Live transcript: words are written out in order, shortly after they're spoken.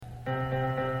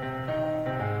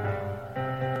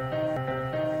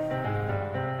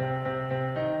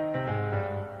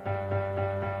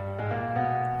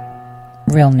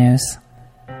Real news.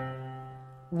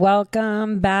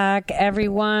 Welcome back,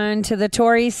 everyone, to the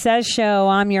Tori Says Show.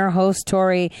 I'm your host,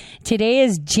 Tori. Today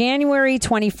is January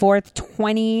 24th,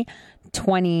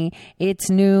 2020. It's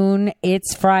noon.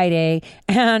 It's Friday.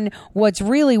 And what's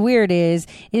really weird is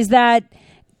that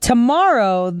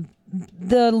tomorrow,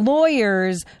 the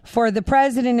lawyers for the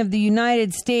President of the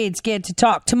United States get to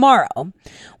talk tomorrow,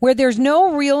 where there's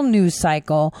no real news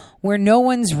cycle, where no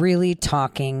one's really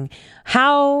talking.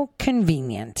 How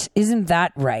convenient. Isn't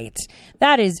that right?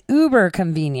 That is uber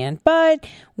convenient, but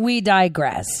we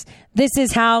digress. This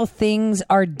is how things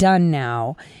are done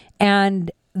now.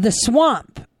 And the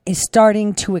swamp is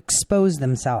starting to expose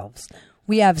themselves.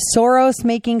 We have Soros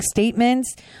making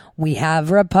statements. We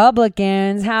have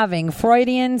Republicans having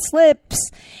Freudian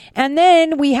slips. And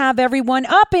then we have everyone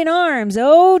up in arms.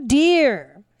 Oh,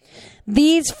 dear.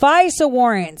 These FISA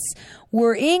warrants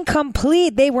were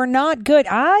incomplete. They were not good.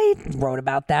 I wrote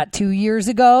about that 2 years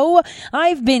ago.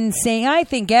 I've been saying, I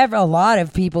think a lot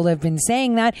of people have been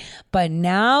saying that. But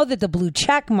now that the blue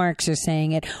check marks are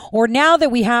saying it, or now that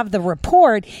we have the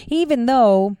report, even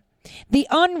though the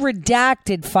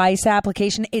unredacted FISA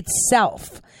application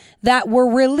itself that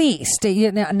were released,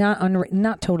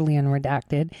 not totally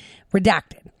unredacted,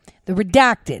 redacted. The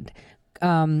redacted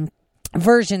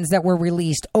versions that were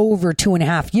released over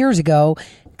 2.5 years ago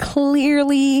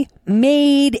clearly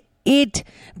made it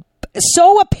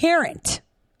so apparent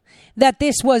that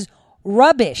this was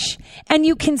rubbish. And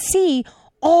you can see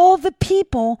all the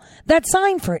people that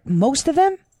signed for it. Most of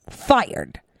them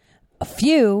fired. A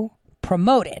few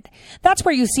promoted. That's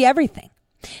where you see everything.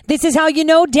 This is how you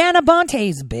know Dana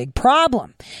Bonte's big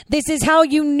problem. This is how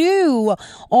you knew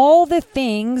all the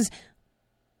things,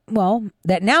 well,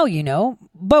 that now you know,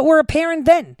 but were apparent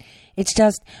then. It's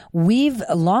just we've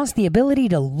lost the ability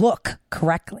to look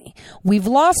correctly. We've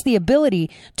lost the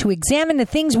ability to examine the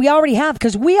things we already have,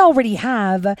 because we already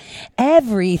have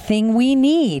everything we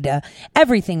need.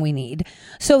 Everything we need.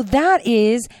 So that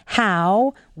is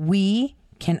how we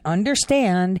can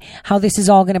understand how this is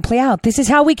all going to play out. This is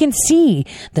how we can see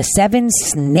the 7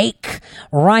 snake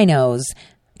rhinos.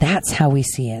 That's how we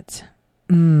see it.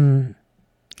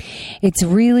 It's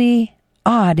really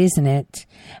odd, isn't it?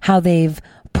 How they've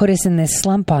put us in this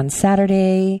slump on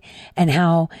Saturday and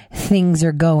how things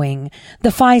are going. The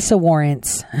FISA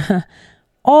warrants,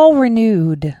 all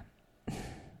renewed.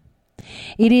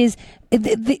 It is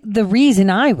the reason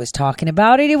I was talking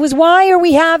about it. It was, why are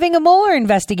we having a Mueller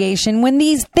investigation when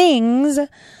these things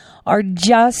are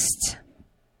just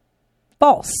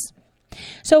false?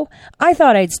 So I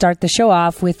thought I'd start the show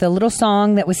off with a little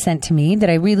song that was sent to me that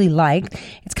I really liked.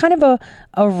 It's kind of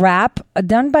a rap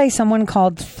done by someone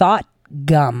called Thought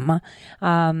Gum.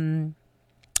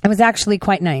 It was actually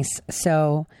quite nice.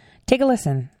 So take a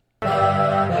listen. You guys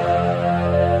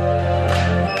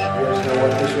know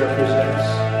what this represents?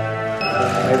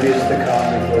 Maybe it's the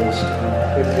calm before the storm.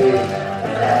 Could be the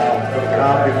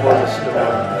calm before the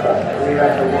storm. We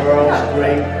have the world's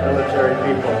great military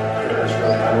people in this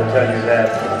room. I will tell you that.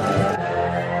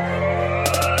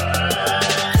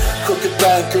 Crooked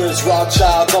bankers,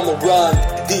 Rothschilds on the run.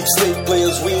 Deep state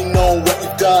players, we know what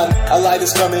you've done. A light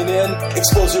is coming in,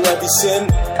 expose your every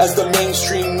sin as the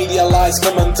mainstream media lies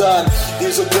come undone.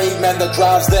 Here's a great man that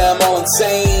drives them all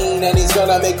insane, and he's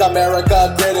gonna make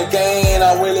America great again.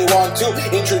 I really want to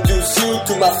introduce you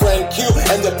to my friend Q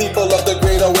and the people of the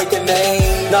Great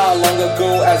Awakening. Not long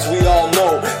ago, as we all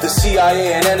know, the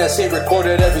CIA and NSA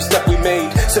recorded every step we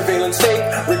made. Surveillance state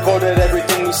recorded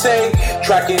everything we say,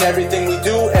 tracking everything we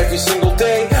do every single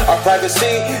day. Our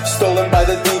privacy stolen by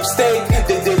the deep state.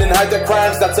 They didn't hide their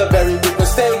crimes, that's a very big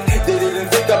mistake. They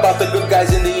didn't think about the good guys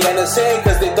in the NSA,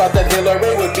 cause they thought that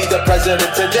Hillary would be the president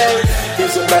today.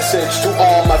 Here's a message to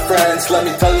all my friends. Let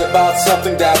me tell you about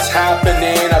something that's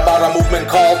happening, about a movement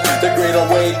called the Great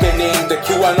Awakening. The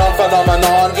QAnon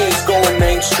phenomenon is going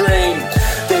mainstream.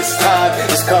 This time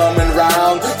is coming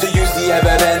round to use the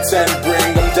evidence and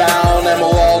bring them down, and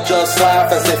we'll all just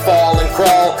laugh as they fall and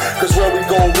crawl, cause where we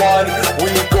go one,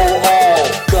 we go all.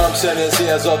 Trump's and his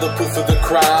ears are the proof of the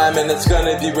crime, and it's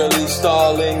gonna be released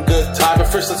all in good time. But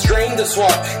first let's drain the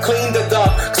swamp, clean the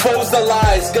dump, expose the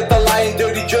lies, get the lying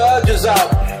dirty judges out.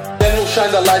 Then we'll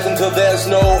shine the light until there's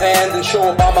no end, and show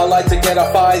Obama light to get a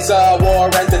FISA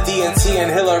warrant. The DNC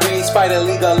and Hillary fight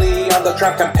illegally on the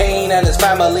Trump campaign and his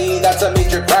family. That's a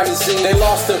major crime you see. They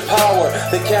lost their power,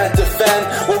 they can't defend.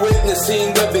 We're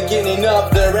witnessing the beginning of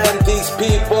their end. These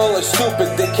people are stupid,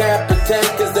 they can't pretend,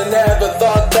 cause they never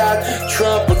thought that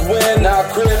Trump would win. Now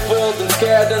crippled and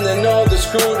scared, and they know they're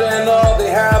screwed, and all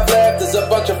they have left is a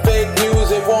bunch of fake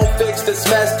news. It won't fix this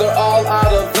mess, they're all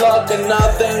out of luck, and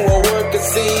nothing will work.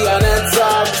 See, and it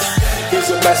sucks. Here's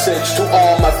a message to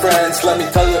all my friends. Let me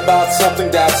tell you about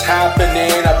something that's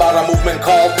happening, about a movement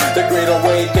called the Great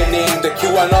Awakening. The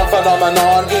QAnon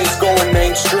phenomenon is going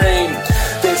mainstream.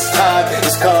 This time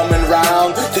is coming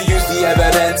round to use the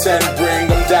evidence and bring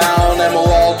them down. And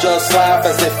we'll all just laugh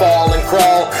as they fall and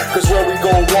crawl, cause where we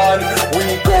go one,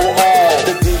 we go all.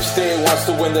 The deep state wants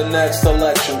to win the next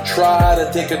election, try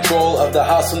to take control of the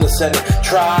House and the Senate,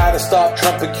 try to stop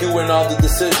Trump and Q and all the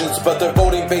decisions, but their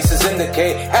voting bases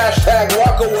indicate hashtag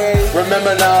walk away.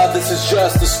 Remember now, this is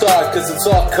just the start, cause it's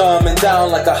all coming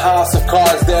down like a house of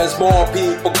cards. There's more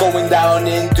people going down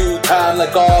in due time,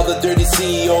 like all the dirty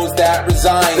CEOs that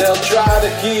resigned. They'll try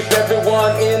to keep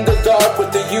everyone in the dark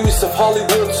with the use of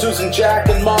Hollywood, Susan, Jack,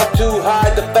 and Mark to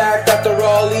hide the fact that they're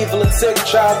all evil and sick,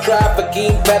 child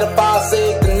trafficking, pedophile,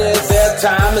 Satanists. Their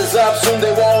time is up, soon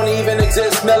they won't even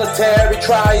exist. Military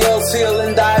trials, seal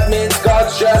indictments,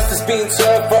 God's justice being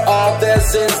served for all their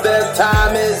sins. Their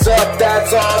time is up,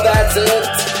 that's all, that's it.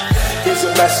 Here's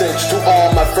a message to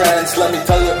all my friends. Let me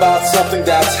tell you about something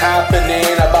that's happening,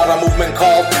 about a movement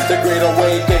called the Great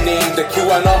Awakening. The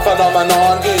QAnon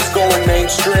phenomenon is going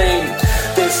mainstream.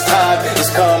 This time is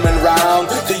coming round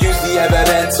to use the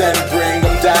evidence and bring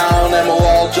them down. And we'll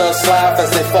all just laugh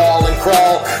as they fall and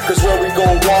crawl, cause where we go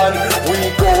one, we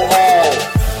go all.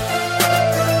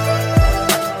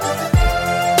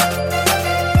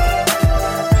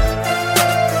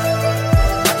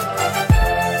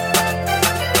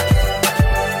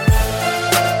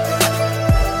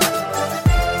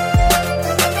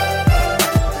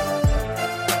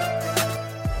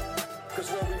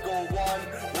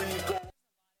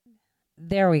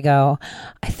 There we go.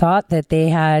 I thought that they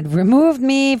had removed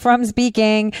me from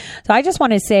speaking. So I just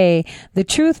want to say, the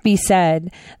truth be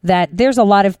said, that there's a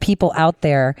lot of people out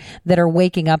there that are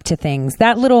waking up to things.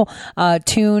 That little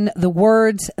tune, the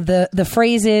words, the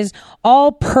phrases,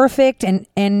 all perfect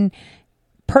and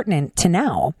pertinent to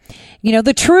now. You know,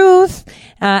 the truth,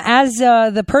 as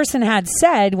the person had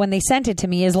said when they sent it to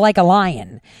me, is like a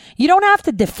lion. You don't have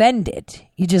to defend it.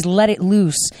 You just let it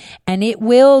loose and it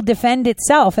will defend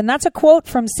itself. And that's a quote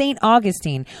from St.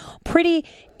 Augustine. Pretty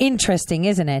interesting,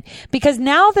 isn't it? Because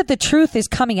now that the truth is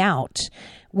coming out,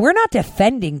 we're not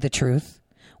defending the truth.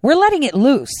 We're letting it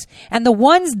loose. And the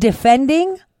ones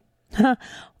defending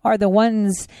are the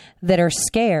ones that are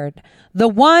scared. The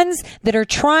ones that are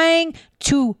trying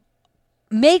to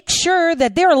make sure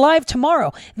that they're alive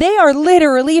tomorrow. They are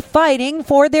literally fighting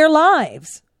for their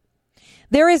lives.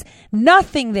 There is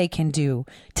nothing they can do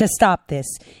to stop this.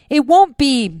 It won't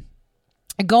be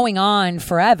going on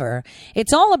forever.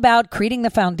 It's all about creating the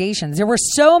foundations. There were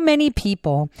so many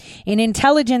people in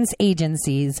intelligence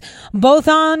agencies, both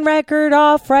on record,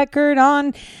 off record,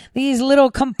 on these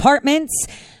little compartments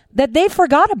that they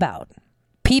forgot about.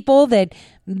 People that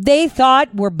they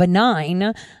thought were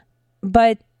benign,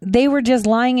 but they were just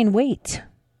lying in wait.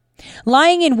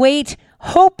 Lying in wait,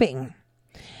 hoping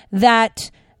that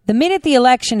the minute the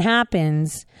election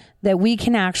happens, that we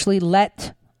can actually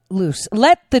let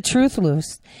the truth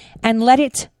loose, and let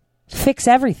it fix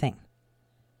everything.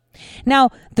 Now,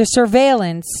 the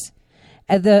surveillance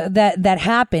that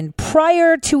happened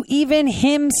prior to even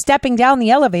him stepping down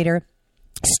the elevator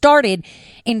started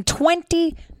in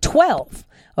 2012.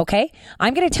 Okay,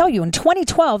 I'm going to tell you, in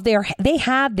 2012, they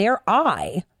had their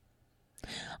eye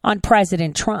on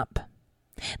President Trump.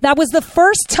 That was the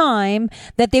first time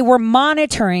that they were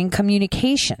monitoring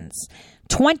communications.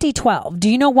 2012. Do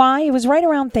you know why? It was right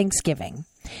around Thanksgiving.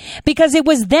 Because it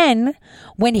was then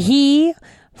when he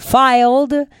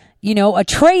filed, a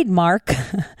trademark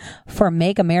for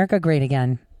Make America Great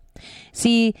Again.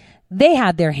 See, they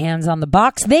had their hands on the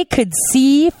box. They could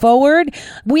see forward.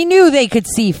 We knew they could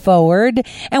see forward,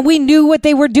 and we knew what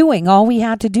they were doing. All we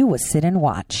had to do was sit and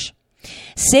watch.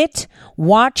 Sit,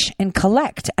 watch, and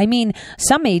collect. I mean,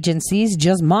 some agencies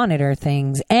just monitor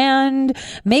things and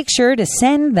make sure to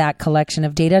send that collection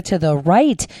of data to the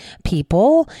right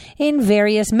people in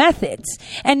various methods.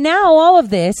 And now all of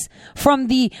this from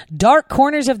the dark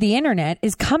corners of the internet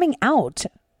is coming out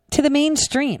to the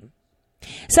mainstream.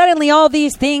 Suddenly all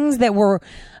these things that were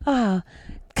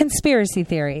conspiracy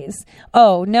theories.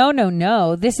 Oh,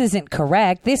 no. This isn't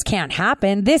correct. This can't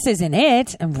happen. This isn't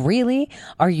it. And really?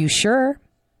 Are you sure?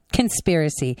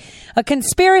 Conspiracy. A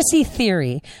conspiracy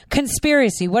theory.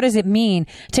 Conspiracy. What does it mean?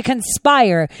 To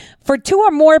conspire for two or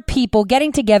more people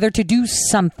getting together to do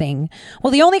something.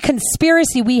 Well, the only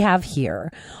conspiracy we have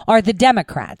here are the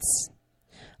Democrats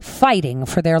fighting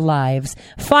for their lives,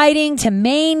 fighting to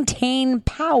maintain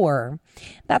power.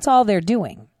 That's all they're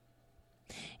doing.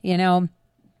 The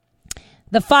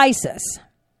FISAs,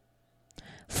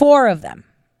 4 of them.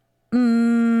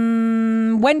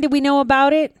 When did we know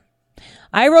about it?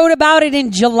 I wrote about it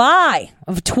in July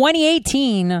of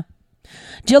 2018.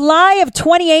 July of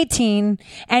 2018.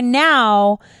 And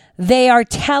now they are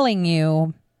telling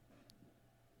you,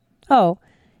 oh,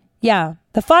 yeah,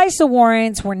 the FISA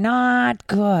warrants were not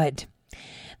good.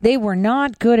 They were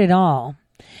not good at all.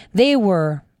 They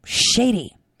were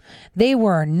shady. They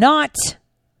were not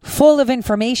full of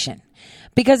information.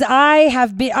 Because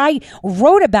I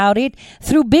wrote about it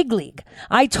through Big League.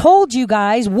 I told you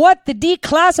guys what the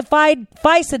declassified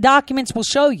FISA documents will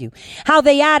show you. How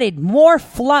they added more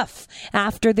fluff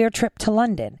after their trip to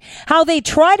London. How they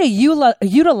try to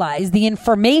utilize the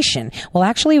information. Well,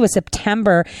 actually, it was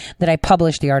September that I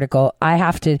published the article. I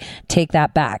have to take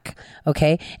that back.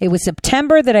 Okay? It was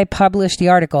September that I published the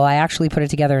article. I actually put it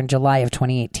together in July of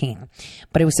 2018.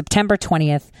 But it was September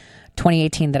 20th.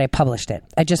 2018 that I published it.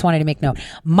 I just wanted to make note.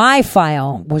 My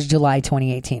file was July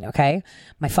 2018, okay?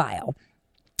 My file.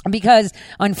 Because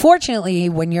unfortunately,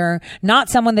 when you're not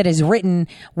someone that is written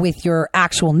with your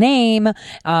actual name,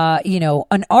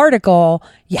 an article,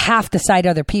 you have to cite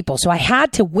other people. So I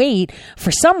had to wait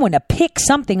for someone to pick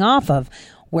something off of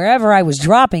wherever I was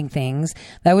dropping things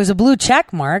that was a blue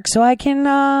check mark so I can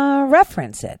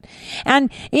reference it. And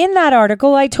in that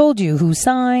article, I told you who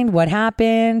signed, what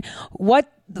happened,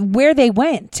 where they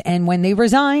went, and when they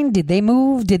resigned, did they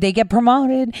move? Did they get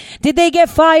promoted? Did they get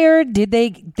fired? Did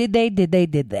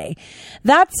they?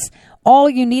 That's all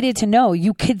you needed to know.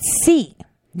 You can see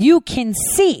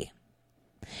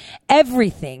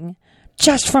everything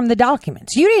just from the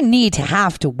documents. You didn't need to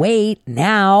have to wait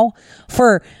now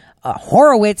for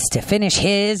Horowitz to finish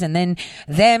his and then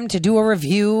them to do a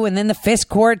review and then the FISC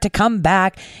court to come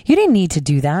back. You didn't need to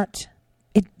do that.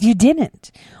 You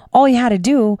didn't. All you had to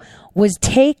do was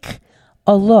take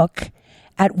a look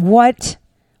at what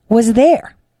was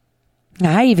there.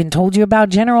 I even told you about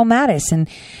General Mattis and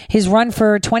his run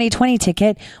for 2020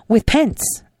 ticket with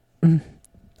Pence.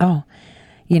 Oh,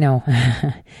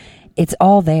 it's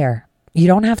all there. You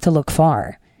don't have to look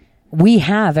far. We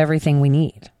have everything we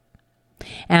need.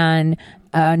 And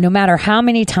no matter how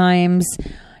many times,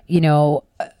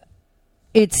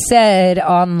 it's said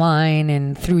online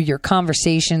and through your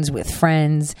conversations with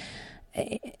friends,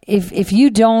 if you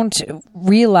don't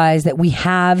realize that we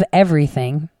have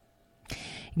everything,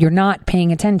 you're not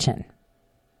paying attention.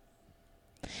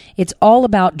 It's all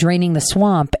about draining the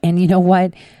swamp. And you know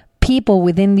what? People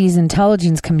within these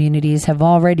intelligence communities have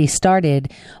already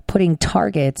started putting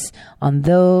targets on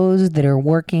those that are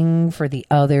working for the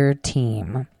other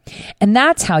team. And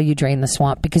that's how you drain the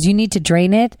swamp, because you need to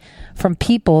drain it from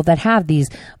people that have these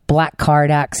black card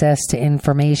access to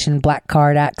information, black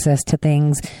card access to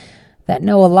things, that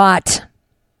know a lot,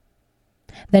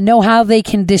 that know how they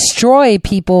can destroy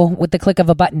people with the click of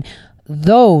a button.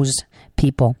 Those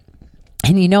people.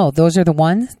 And those are the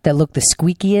ones that look the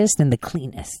squeakiest and the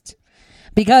cleanest,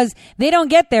 because they don't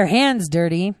get their hands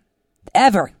dirty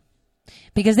ever,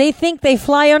 because they think they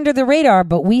fly under the radar,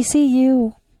 but we see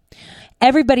you.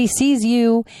 Everybody sees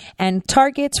you, and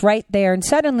targets right there. And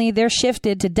suddenly they're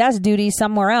shifted to desk duty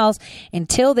somewhere else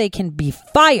until they can be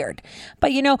fired.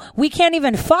 But we can't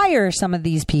even fire some of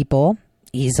these people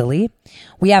easily.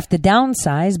 We have to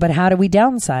downsize, but how do we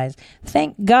downsize?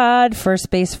 Thank God for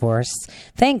Space Force.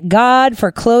 Thank God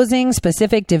for closing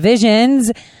specific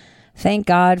divisions. Thank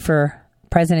God for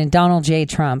President Donald J.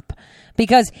 Trump,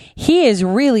 because he is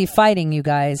really fighting, you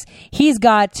guys. He's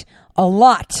got a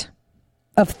lot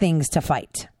of things to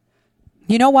fight.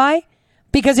 You know why?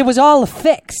 Because it was all a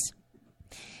fix.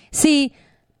 See,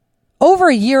 over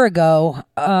a year ago,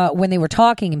 when they were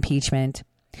talking impeachment,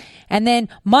 and then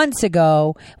months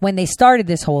ago, when they started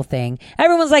this whole thing,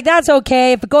 everyone's like, that's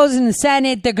okay. If it goes in the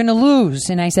Senate, they're going to lose.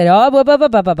 And I said,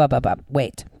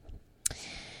 wait.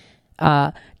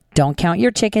 Don't count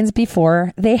your chickens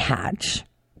before they hatch.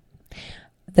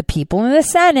 The people in the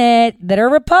Senate that are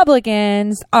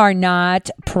Republicans are not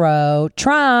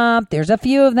pro-Trump. There's a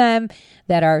few of them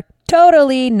that are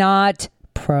totally not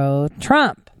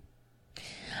pro-Trump.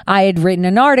 I had written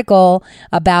an article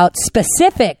about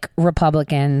specific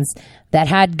Republicans that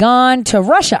had gone to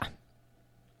Russia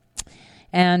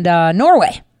and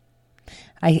Norway.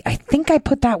 I think I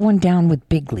put that one down with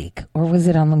Big League, or was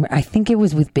it on? I think it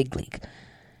was with Big League.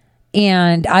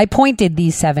 And I pointed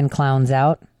these 7 clowns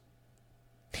out.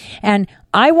 And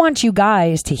I want you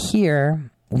guys to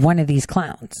hear one of these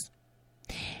clowns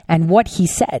and what he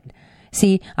said.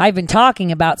 See, I've been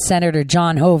talking about Senator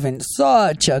John Hoeven,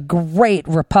 such a great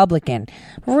Republican.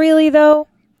 Really, though?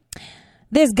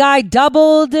 This guy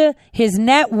doubled his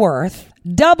net worth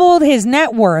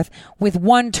with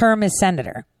one term as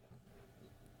senator.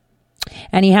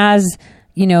 And he has,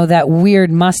 that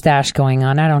weird mustache going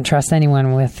on. I don't trust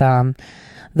anyone with the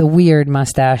weird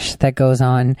mustache that goes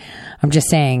on. I'm just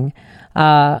saying,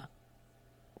 I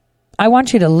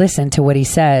want you to listen to what he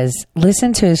says,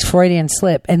 listen to his Freudian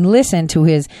slip, and listen to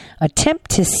his attempt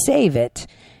to save it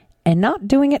and not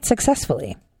doing it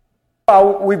successfully.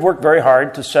 We've worked very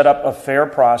hard to set up a fair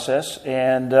process,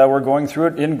 and we're going through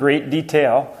it in great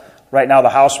detail. Right now, the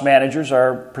House managers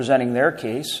are presenting their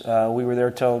case. We were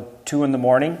there till 2 in the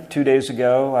morning 2 days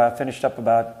ago, finished up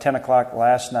about 10 o'clock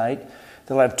last night.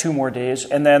 They'll have 2 more days.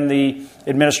 And then the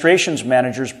administration's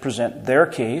managers present their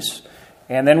case,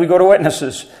 and then we go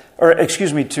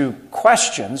to to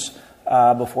questions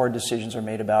before decisions are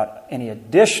made about any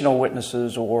additional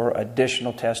witnesses or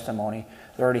additional testimony.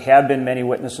 There already have been many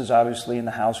witnesses, obviously, in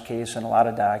the House case and a lot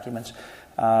of documents.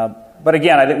 But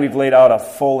again, I think we've laid out a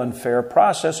full and fair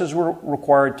process as we're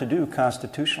required to do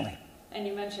constitutionally. And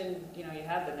you mentioned, you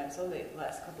had the next the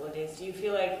last couple of days. Do you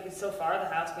feel like so far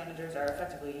the House managers are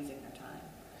effectively using their time?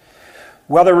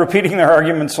 Well, they're repeating their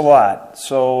arguments a lot.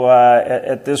 So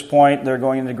at this point, they're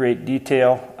going into great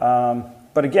detail.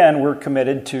 But again, we're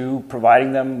committed to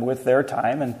providing them with their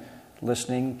time and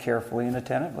listening carefully and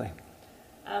attentively.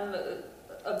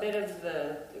 A bit of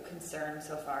the concern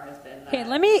so far has been that... Okay,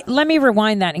 let me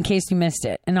rewind that in case you missed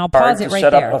it, and I'll pause it right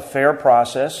there. To set up a fair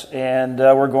process, and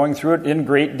we're going through it in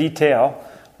great detail.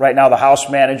 Right now, the House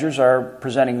managers are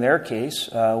presenting their case.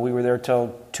 We were there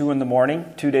till 2 in the morning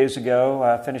 2 days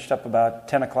ago, finished up about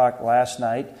 10 o'clock last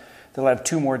night. They'll have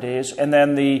 2 more days. And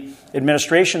then the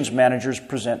administration's managers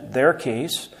present their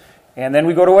case, and then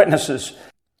we go to witnesses.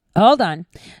 Hold on.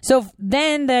 So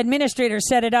then the administrator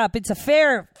set it up. It's a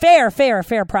fair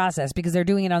process because they're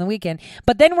doing it on the weekend.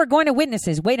 But then we're going to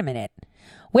witnesses. Wait a minute.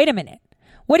 What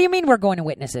do you mean we're going to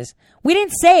witnesses? We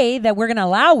didn't say that we're going to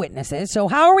allow witnesses. So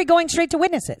how are we going straight to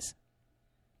witnesses?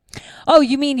 Oh,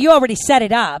 you mean you already set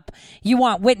it up. You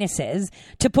want witnesses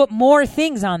to put more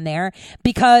things on there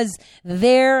because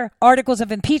their articles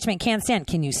of impeachment can't stand.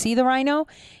 Can you see the rhino?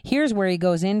 Here's where he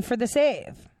goes in for the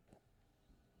save.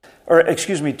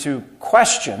 To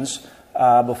questions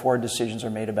before decisions are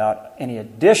made about any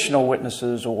additional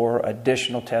witnesses or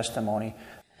additional testimony.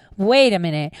 Wait a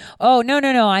minute. Oh, no.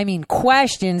 I mean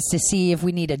questions to see if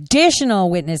we need additional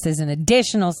witnesses and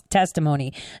additional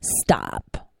testimony.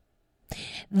 Stop.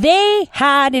 They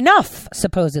had enough,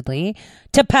 supposedly,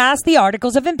 to pass the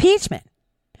articles of impeachment.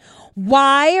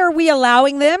 Why are we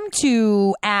allowing them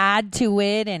to add to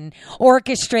it and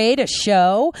orchestrate a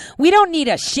show? We don't need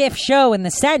a shift show in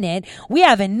the Senate. We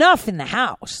have enough in the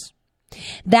House.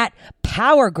 That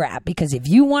power grab, because if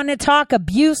you want to talk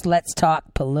abuse, let's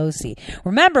talk Pelosi.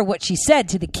 Remember what she said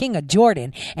to the King of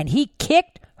Jordan, and he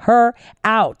kicked her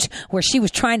out. Where she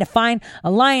was trying to find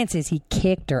alliances, he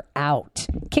kicked her out.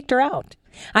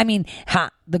 I mean,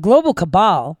 the global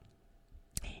cabal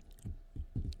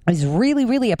is really,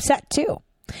 really upset too.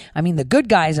 I mean, the good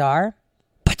guys are,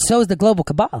 but so is the global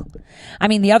cabal. I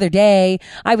mean, the other day,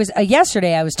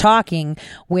 yesterday I was talking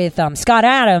with Scott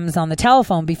Adams on the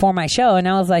telephone before my show, and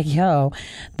I was like,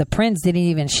 the prince didn't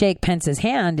even shake Pence's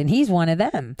hand, and he's one of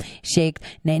them. Shake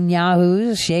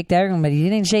Netanyahu, shake everyone, but he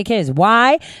didn't shake his.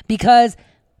 Why? Because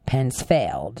Pence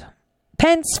failed.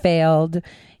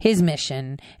 His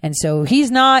mission, and so he's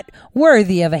not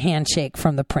worthy of a handshake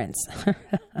from the prince.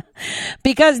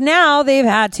 Because now they've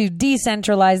had to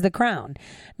decentralize the crown.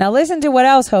 Now listen to what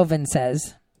else Hoeven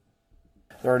says.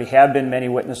 There already have been many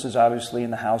witnesses, obviously, in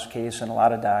the House case and a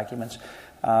lot of documents.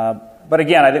 But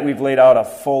again, I think we've laid out a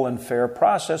full and fair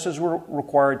process as we're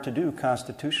required to do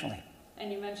constitutionally.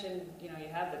 And you mentioned, you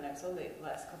had the next the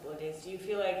last couple of days. Do you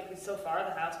feel like so far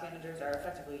the House managers are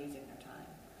effectively using their time?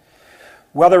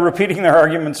 Well, they're repeating their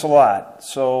arguments a lot.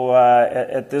 So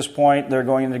at this point, they're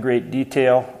going into great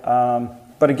detail.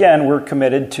 But again, we're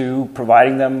committed to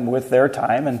providing them with their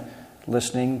time and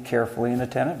listening carefully and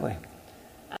attentively.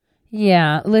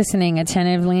 Yeah, listening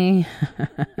attentively.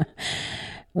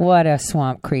 What a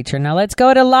swamp creature. Now let's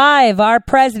go to live. Our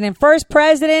president, first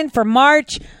president for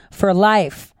March for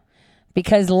life.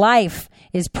 Because life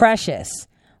is precious.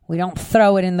 We don't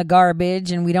throw it in the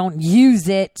garbage and we don't use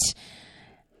it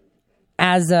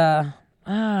as I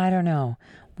don't know.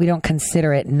 We don't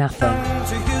consider it nothing.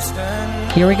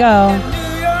 Here we go. New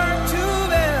York to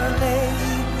LA,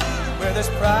 where there's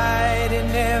pride in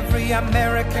every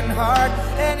American heart,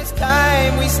 and it's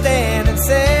time we stand and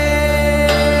say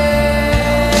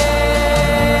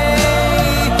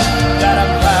that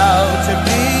I'm proud to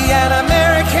be an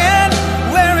American,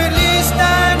 where at least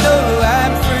I know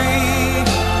I'm free,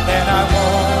 and I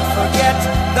won't forget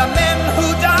the men who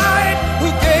died,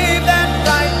 who gave that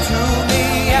right to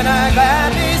me, and I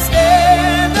gladly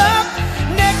stand up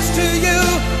next to you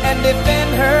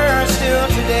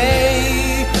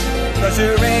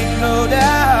there ain't no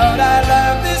doubt I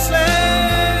love this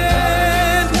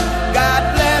land. God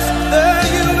bless the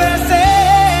USA.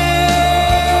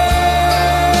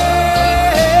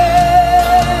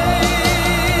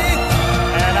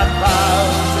 And I'm proud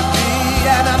to be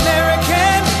an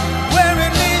American, where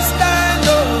at least I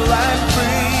know I'm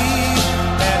free.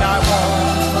 And I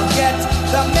won't forget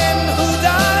the men who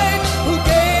died, who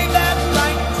gave that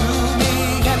right to me.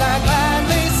 And I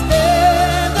gladly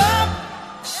stand up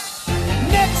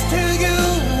next to you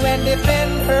and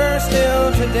defend her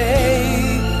still today.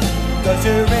 'Cause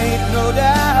there ain't no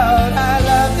doubt I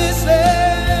love this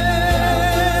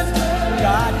land.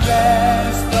 God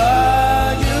bless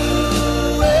the USA.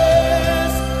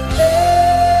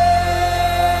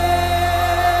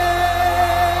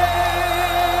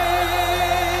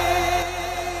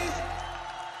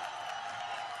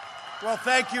 Well,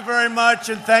 thank you very much,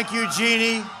 and thank you,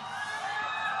 Jeannie.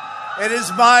 It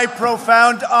is my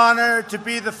profound honor to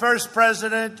be the first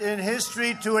president in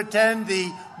history to attend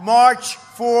the March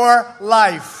for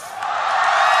Life.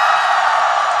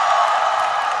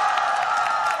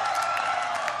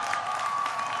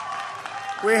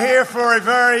 We're here for a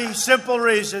very simple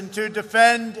reason: to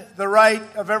defend the right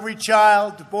of every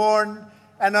child, born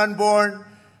and unborn,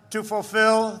 to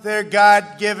fulfill their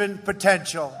God-given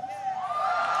potential.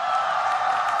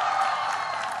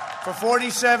 For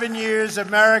 47 years,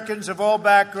 Americans of all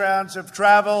backgrounds have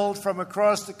traveled from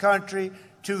across the country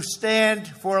to stand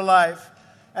for life.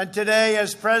 And today,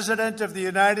 as President of the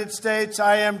United States,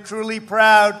 I am truly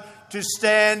proud to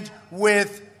stand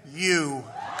with you.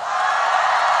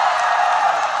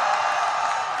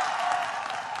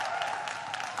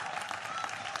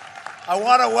 I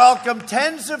want to welcome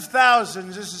tens of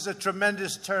thousands. This is a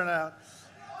tremendous turnout.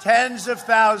 Tens of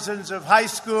thousands of high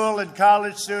school and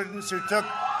college students who took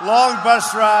long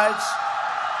bus rides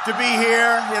to be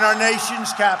here in our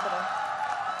nation's capital.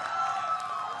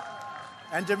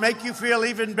 And to make you feel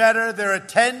even better, there are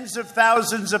tens of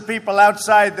thousands of people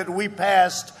outside that we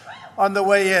passed on the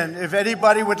way in. If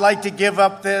anybody would like to give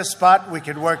up their spot, we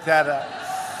can work that out.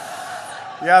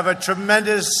 You have a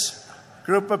tremendous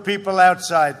group of people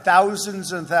outside.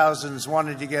 Thousands and thousands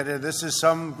wanted to get in. This is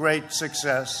some great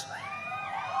success.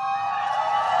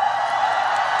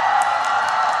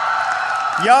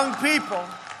 Young people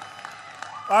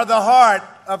are the heart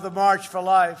of the March for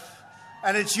Life,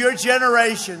 and it's your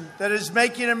generation that is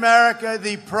making America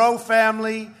the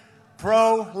pro-family,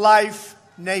 pro-life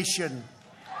nation.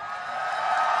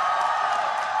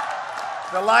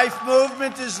 The life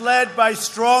movement is led by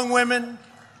strong women,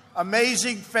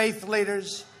 amazing faith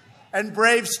leaders, and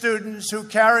brave students who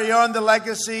carry on the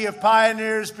legacy of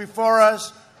pioneers before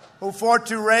us who fought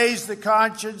to raise the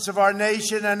conscience of our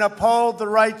nation and uphold the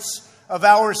rights of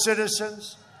our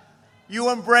citizens.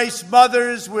 You embrace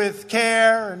mothers with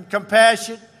care and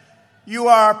compassion. You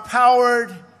are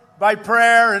powered by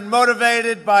prayer and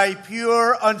motivated by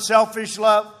pure, unselfish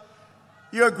love.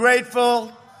 You're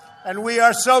grateful, and we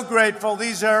are so grateful.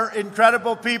 These are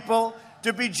incredible people,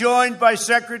 to be joined by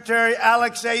Secretary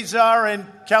Alex Azar and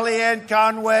Kellyanne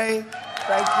Conway.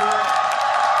 Thank you.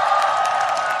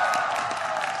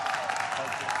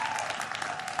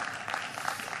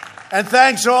 And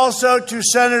thanks also to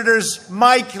Senators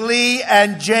Mike Lee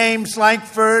and James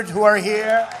Lankford, who are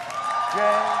here.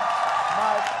 James,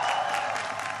 Mike.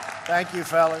 Thank you,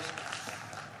 fellas.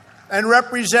 And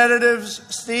Representatives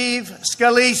Steve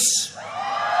Scalise,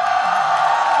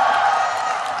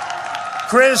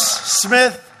 Chris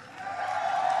Smith,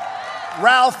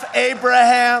 Ralph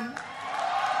Abraham,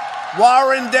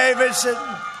 Warren Davidson,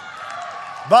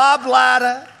 Bob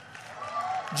Latta,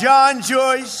 John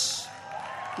Joyce,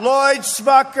 Lloyd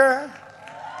Smucker,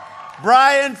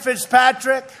 Brian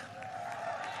Fitzpatrick,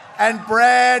 and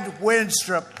Brad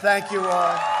Winstrup. Thank you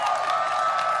all.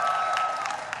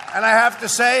 And I have to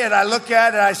say, and I look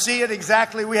at it, I see it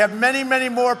exactly. We have many, many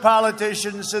more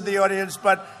politicians in the audience,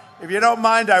 but if you don't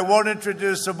mind, I won't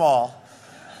introduce them all.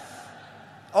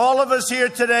 All of us here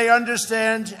today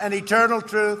understand an eternal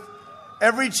truth.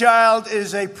 Every child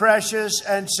is a precious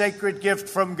and sacred gift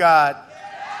from God.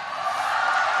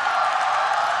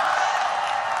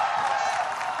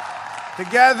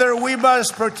 Together, we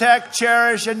must protect,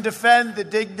 cherish, and defend the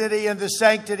dignity and the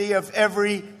sanctity of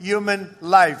every human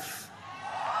life.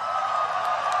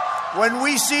 When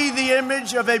we see the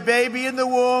image of a baby in the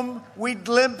womb, we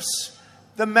glimpse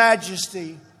the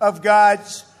majesty of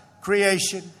God's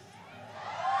creation.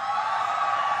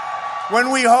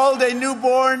 When we hold a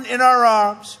newborn in our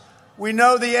arms, we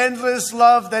know the endless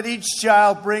love that each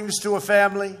child brings to a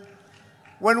family.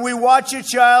 When we watch a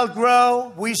child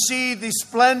grow, we see the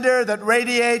splendor that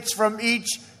radiates from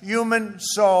each human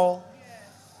soul.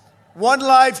 One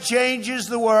life changes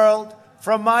the world.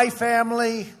 From my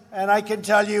family, and I can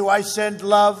tell you, I send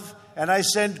love, and I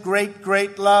send great,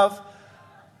 great love.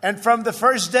 And from the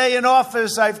first day in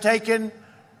office, I've taken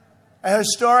a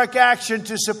historic action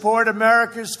to support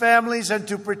America's families and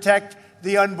to protect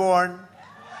the unborn.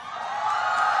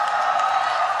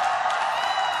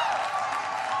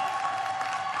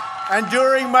 And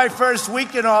during my first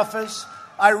week in office,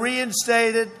 I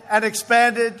reinstated and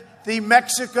expanded the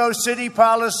Mexico City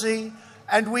policy,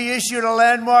 and we issued a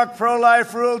landmark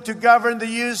pro-life rule to govern the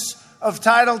use of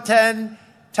Title X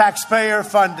taxpayer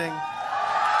funding.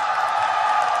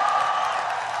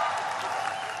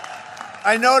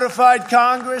 I notified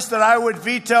Congress that I would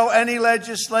veto any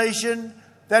legislation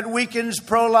that weakens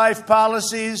pro-life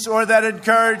policies or that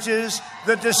encourages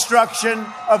the destruction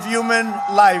of human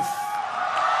life.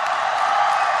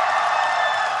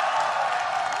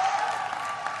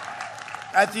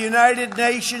 At the United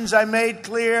Nations, I made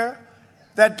clear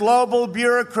that global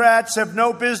bureaucrats have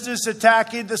no business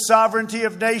attacking the sovereignty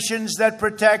of nations that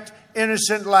protect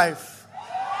innocent life.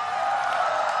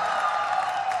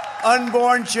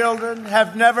 Unborn children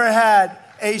have never had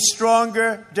a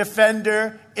stronger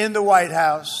defender in the White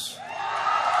House.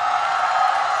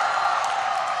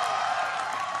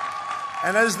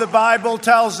 And as the Bible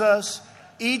tells us,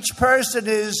 each person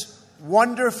is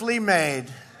wonderfully made.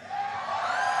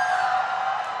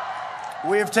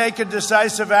 We have taken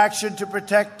decisive action to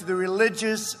protect the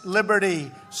religious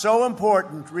liberty. So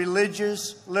important,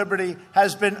 religious liberty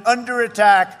has been under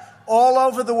attack all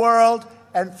over the world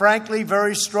and, frankly,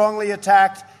 very strongly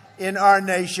attacked in our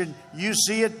nation. You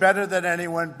see it better than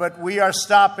anyone, but we are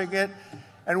stopping it.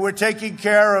 And we're taking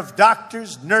care of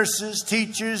doctors, nurses,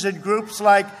 teachers, and groups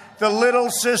like the Little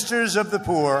Sisters of the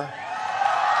Poor.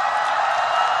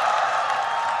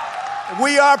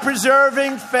 We are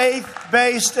preserving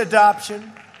faith-based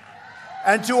adoption.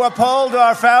 And to uphold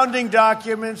our founding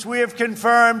documents, we have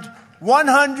confirmed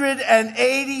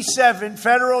 187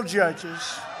 federal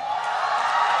judges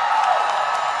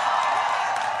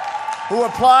who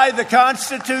apply the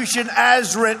Constitution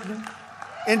as written,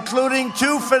 including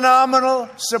 2 phenomenal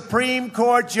Supreme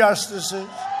Court justices,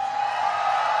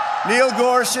 Neil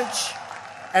Gorsuch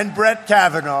and Brett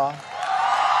Kavanaugh.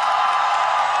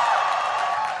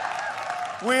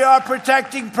 We are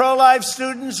protecting pro-life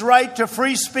students' right to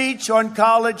free speech on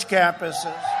college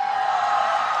campuses.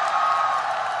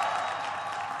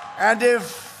 And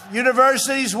if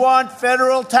universities want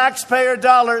federal taxpayer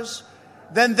dollars,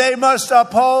 then they must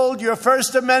uphold your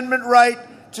First Amendment right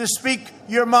to speak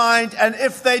your mind. And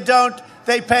if they don't,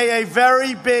 they pay a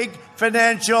very big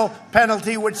financial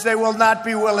penalty, which they will not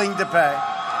be willing to pay.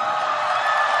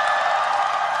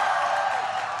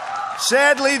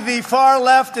 Sadly, the far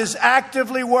left is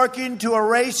actively working to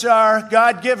erase our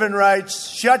God-given rights,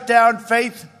 shut down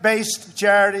faith-based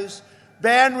charities,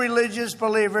 ban religious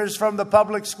believers from the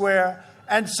public square,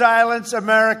 and silence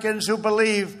Americans who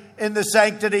believe in the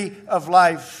sanctity of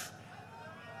life.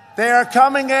 They are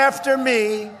coming after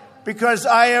me because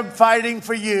I am fighting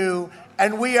for you,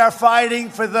 and we are fighting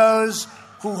for those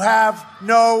who have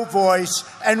no voice,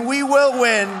 and we will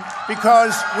win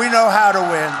because we know how to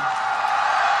win.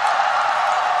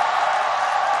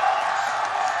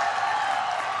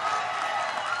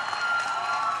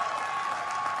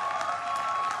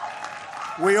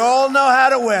 We all know how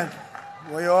to win.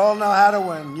 We all know how to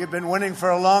win. You've been winning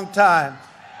for a long time.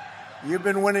 You've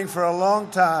been winning for a long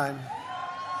time.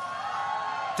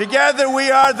 Together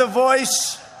we are the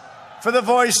voice for the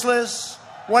voiceless.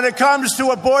 When it comes to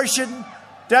abortion,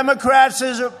 Democrats,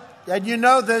 and you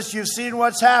know this, you've seen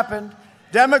what's happened.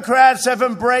 Democrats have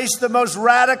embraced the most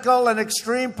radical and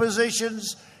extreme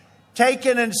positions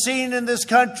taken and seen in this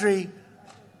country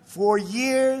for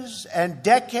years and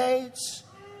decades.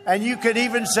 And you could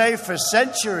even say for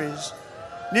centuries.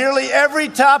 Nearly every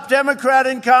top Democrat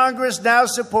in Congress now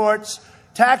supports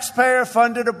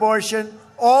taxpayer-funded abortion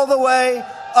all the way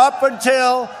up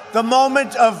until the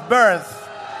moment of birth.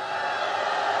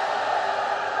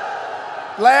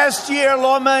 Last year,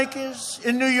 lawmakers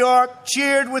in New York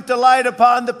cheered with delight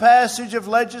upon the passage of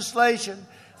legislation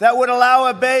that would allow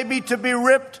a baby to be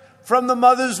ripped from the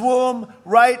mother's womb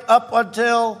right up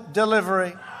until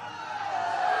delivery.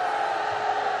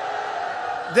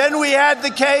 Then we had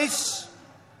the case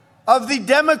of the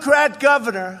Democrat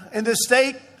governor in the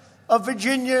state of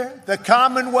Virginia, the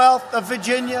Commonwealth of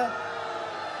Virginia.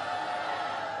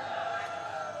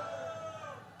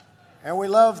 And we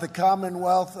love the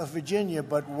Commonwealth of Virginia,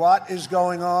 but what is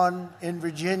going on in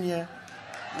Virginia?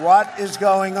 What is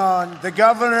going on? The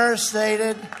governor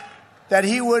stated that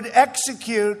he would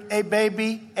execute a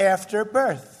baby after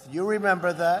birth. You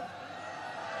remember that?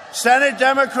 Senate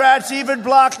Democrats even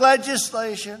blocked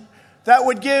legislation that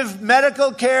would give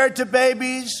medical care to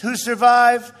babies who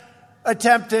survive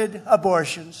attempted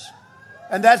abortions.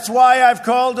 And that's why I've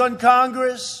called on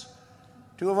Congress,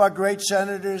 two of our great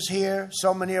senators here,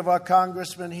 so many of our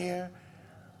congressmen here,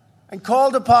 and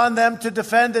called upon them to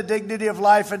defend the dignity of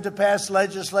life and to pass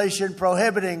legislation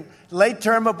prohibiting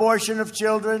late-term abortion of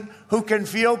children who can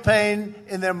feel pain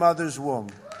in their mother's womb.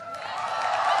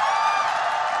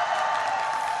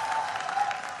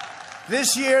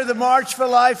 This year, the March for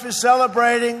Life is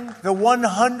celebrating the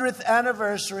 100th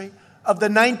anniversary of the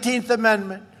 19th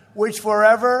Amendment, which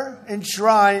forever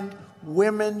enshrined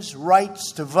women's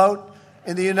rights to vote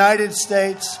in the United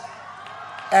States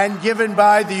and given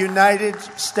by the United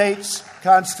States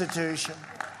Constitution.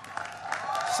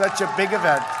 Such a big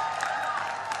event.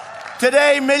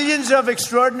 Today, millions of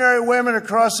extraordinary women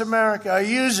across America are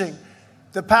using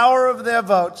the power of their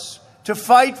votes to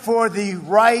fight for the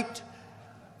right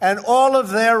and all of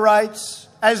their rights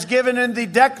as given in the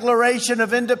Declaration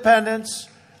of Independence.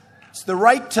 It's the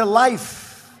right to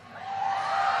life.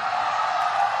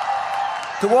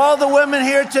 To all the women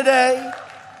here today,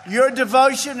 your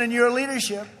devotion and your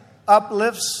leadership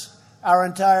uplifts our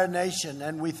entire nation,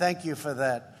 and we thank you for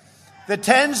that. The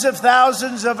tens of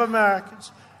thousands of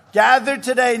Americans gathered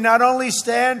today not only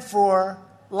stand for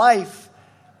life,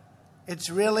 it's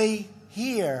really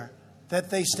here that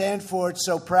they stand for it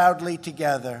so proudly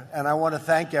together, and I want to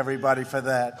thank everybody for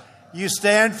that. You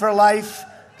stand for life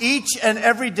each and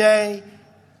every day.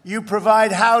 You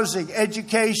provide housing,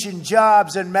 education,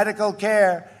 jobs, and medical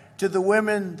care to the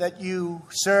women that you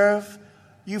serve.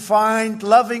 You find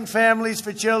loving families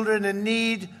for children in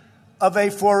need of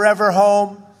a forever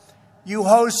home. You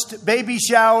host baby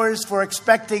showers for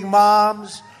expecting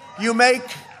moms. You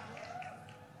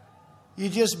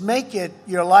just make it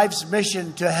your life's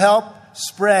mission to help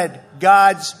spread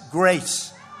God's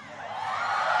grace.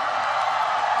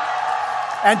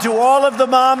 And to all of the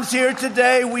moms here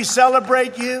today, we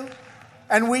celebrate you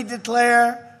and we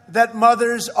declare that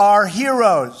mothers are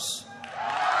heroes.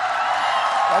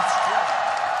 That's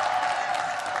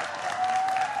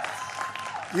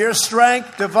true. Your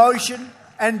strength, devotion,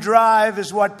 and drive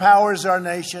is what powers our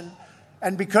nation.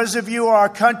 And because of you, our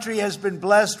country has been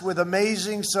blessed with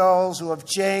amazing souls who have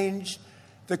changed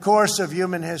the course of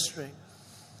human history.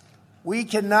 We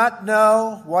cannot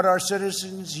know what our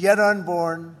citizens, yet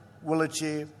unborn, will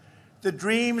achieve, the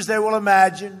dreams they will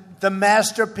imagine, the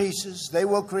masterpieces they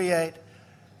will create,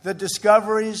 the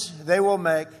discoveries they will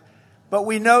make. But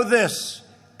we know this: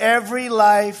 every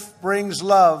life brings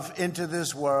love into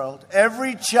this world.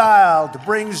 Every child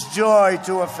brings joy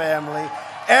to a family.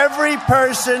 Every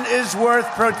person is worth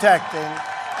protecting.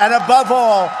 And above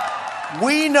all,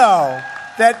 we know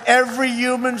that every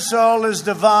human soul is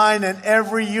divine, and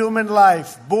every human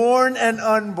life, born and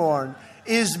unborn,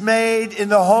 is made in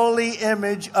the holy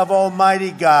image of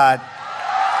Almighty God.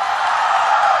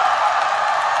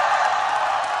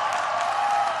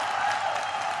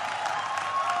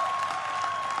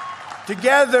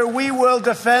 Together, we will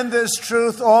defend this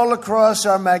truth all across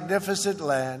our magnificent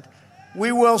land.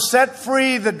 We will set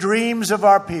free the dreams of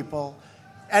our people.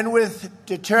 And with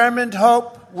determined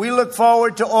hope, we look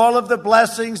forward to all of the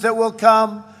blessings that will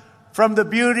come from the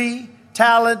beauty,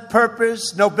 talent,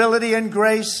 purpose, nobility, and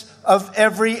grace of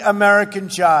every American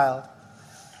child.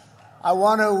 I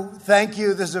want to thank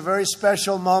you. This is a very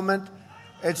special moment.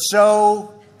 It's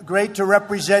so great to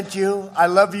represent you. I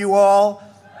love you all.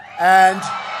 And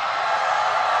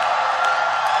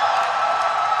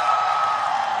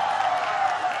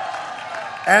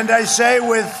I say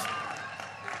with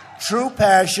true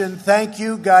passion, thank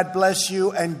you, God bless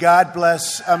you, and God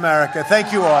bless America.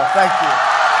 Thank you all. Thank you.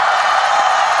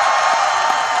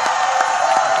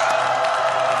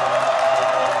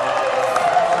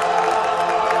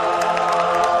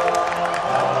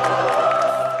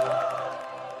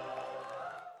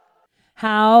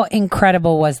 How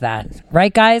incredible was that?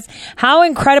 Right, guys? How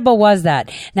incredible was that?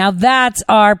 Now that's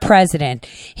our president.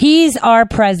 He's our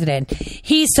president.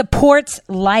 He supports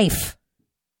life.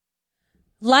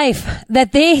 Life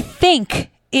that they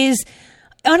think is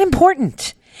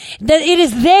unimportant. That it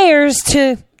is theirs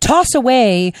to toss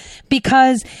away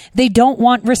because they don't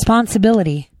want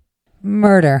responsibility.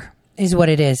 Murder is what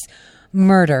it is.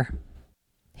 Murder.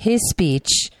 His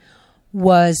speech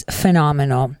was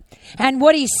phenomenal. And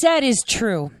what he said is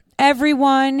true.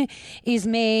 Everyone is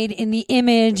made in the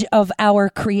image of our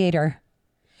Creator.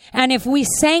 And if we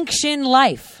sanction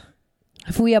life,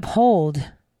 if we uphold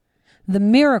the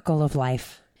miracle of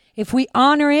life, if we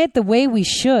honor it the way we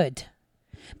should,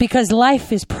 because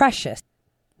life is precious,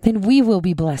 then we will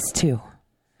be blessed too.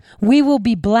 We will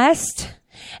be blessed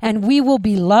and we will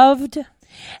be loved,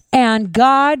 and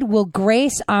God will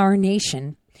grace our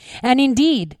nation. And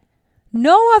indeed,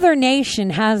 no other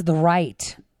nation has the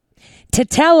right to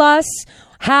tell us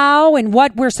how and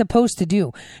what we're supposed to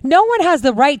do. No one has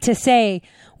the right to say,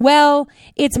 well,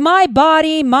 it's my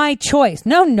body, my choice.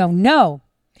 No, no, no.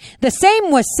 The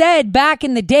same was said back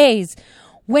in the days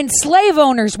when slave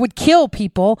owners would kill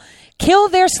people, kill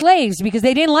their slaves because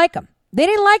they didn't like them. They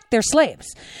didn't like their slaves.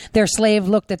 Their slave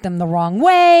looked at them the wrong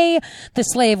way. The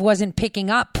slave wasn't picking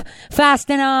up fast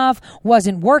enough,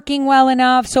 wasn't working well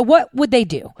enough. So what would they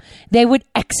do? They would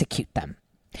execute them.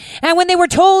 And when they were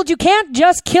told you can't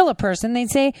just kill a person, they'd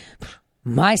say,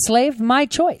 my slave, my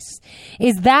choice.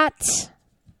 Is that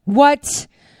what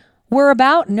we're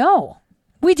about? No.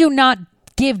 We do not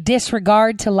give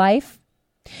disregard to life.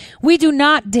 We do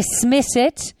not dismiss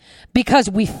it because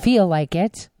we feel like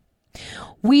it.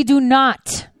 We do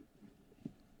not,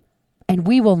 and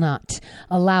we will not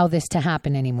allow this to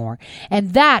happen anymore.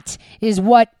 And that is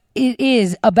what it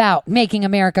is about, making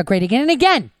America great again. And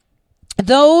again,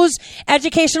 those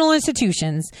educational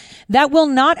institutions that will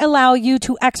not allow you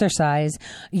to exercise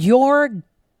your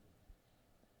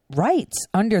rights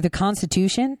under the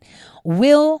Constitution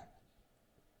will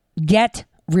get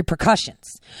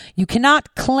repercussions. You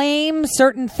cannot claim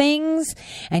certain things,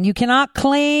 and you cannot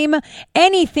claim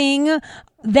anything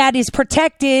that is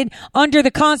protected under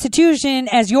the Constitution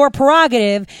as your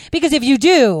prerogative, because if you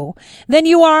do, then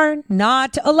you are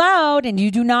not allowed and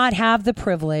you do not have the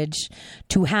privilege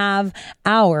to have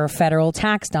our federal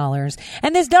tax dollars.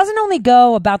 And this doesn't only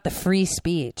go about the free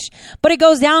speech, but it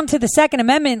goes down to the Second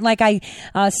Amendment. Like I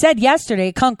said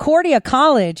yesterday, Concordia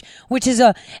College, which is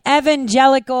a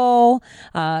evangelical,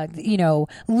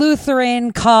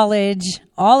 Lutheran college,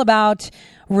 all about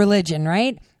religion,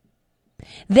 right?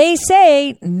 They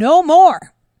say no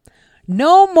more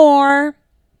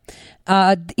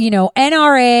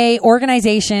NRA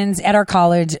organizations at our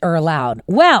college are allowed.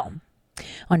 Well,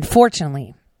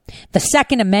 unfortunately, the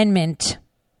Second Amendment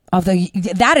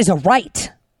that is a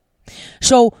right.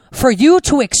 So for you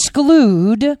to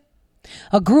exclude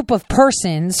a group of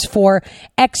persons for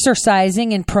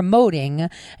exercising and promoting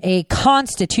a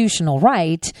constitutional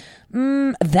right,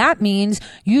 that means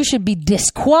you should be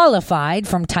disqualified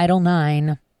from Title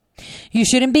IX. You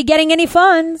shouldn't be getting any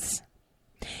funds.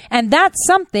 And that's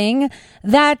something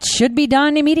that should be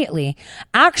done immediately.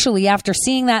 Actually, after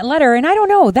seeing that letter, and I don't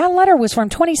know, that letter was from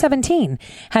 2017.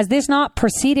 Has this not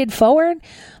proceeded forward?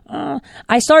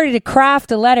 I started to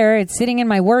craft a letter. It's sitting in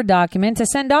my Word document to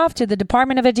send off to the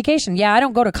Department of Education. Yeah, I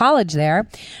don't go to college there.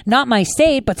 Not my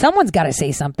state, but someone's got to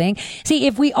say something. See,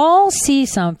 if we all see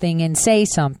something and say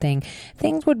something,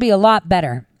 things would be a lot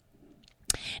better.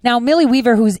 Now, Millie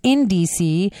Weaver, who's in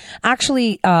D.C.,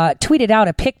 actually tweeted out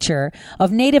a picture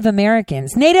of Native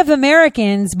Americans. Native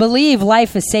Americans believe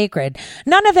life is sacred.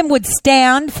 None of them would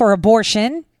stand for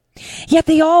abortion, yet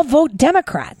they all vote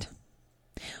Democrat,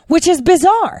 which is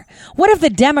bizarre. What have the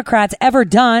Democrats ever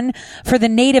done for the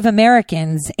Native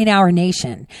Americans in our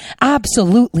nation?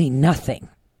 Absolutely nothing.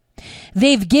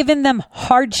 They've given them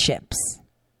hardships.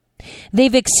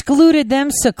 They've excluded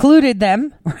them, secluded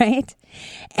them, right?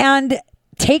 And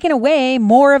taken away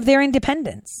more of their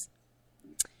independence.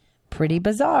 Pretty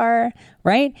bizarre,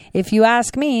 right? If you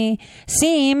ask me,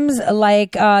 seems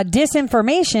like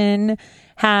disinformation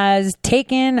has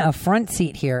taken a front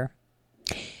seat here.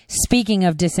 Speaking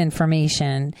of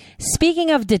disinformation,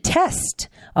 speaking of detest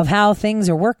of how things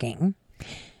are working,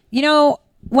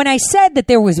 when I said that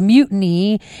there was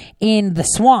mutiny in the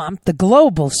swamp, the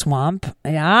global swamp,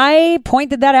 I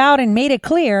pointed that out and made it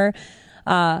clear.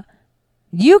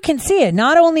 You can see it.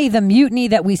 Not only the mutiny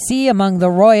that we see among the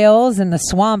royals and the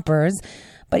swampers,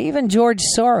 but even George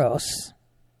Soros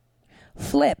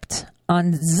flipped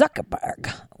on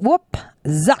Zuckerberg.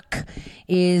 Zuck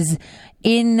is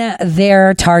in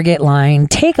their target line.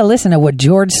 Take a listen to what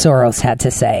George Soros had to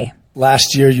say.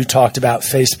 Last year, you talked about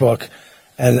Facebook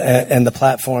and the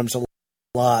platforms a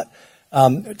lot.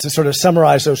 To sort of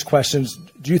summarize those questions,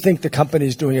 do you think the company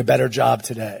is doing a better job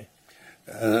today?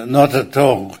 Not at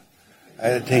all.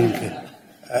 I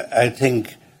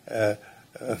think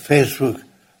Facebook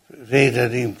played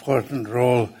an important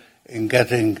role in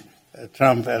getting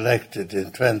Trump elected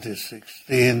in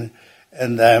 2016,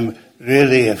 and I'm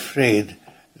really afraid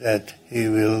that he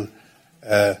will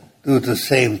do the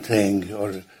same thing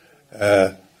in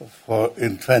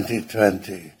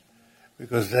 2020,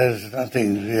 because there is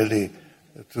nothing really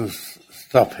to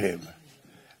stop him.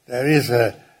 There is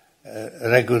a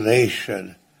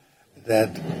regulation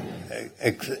that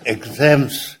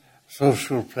exempts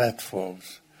social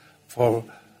platforms for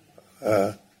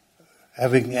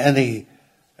having any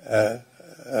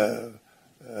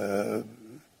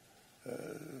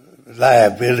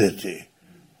liability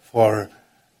for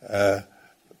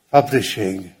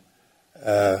publishing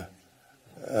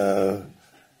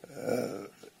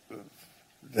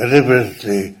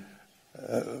deliberate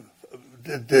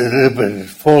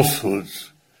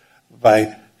falsehoods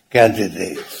by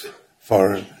candidates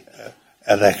for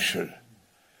election.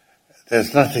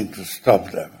 There's nothing to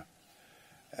stop them.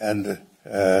 And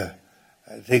I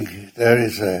think there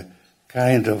is a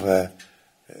kind of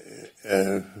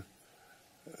an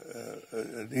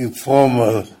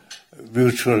informal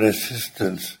mutual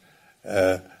assistance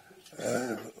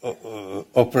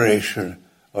operation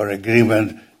or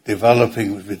agreement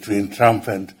developing between Trump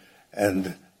and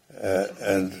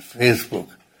Facebook,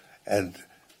 and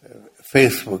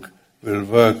Facebook will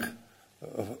work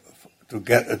to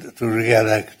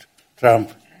re-elect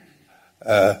Trump,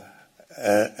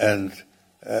 and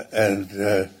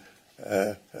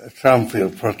Trump will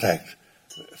protect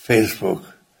Facebook,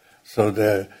 so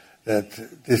that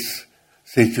this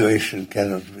situation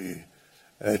cannot be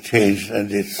changed,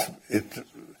 and it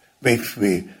makes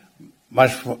me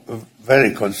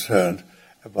very concerned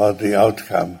about the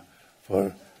outcome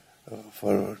for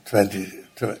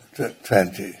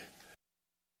 2020.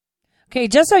 Okay,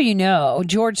 just so you know,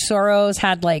 George Soros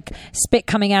had like spit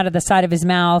coming out of the side of his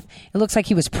mouth. It looks like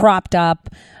he was propped up.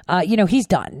 He's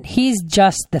done. He's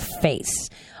just the face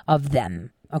of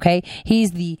them. Okay,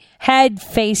 he's the head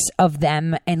face of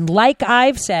them. And like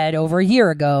I've said over a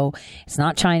year ago, it's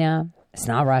not China. It's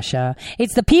not Russia.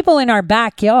 It's the people in our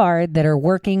backyard that are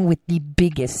working with the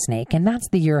biggest snake, and that's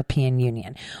the European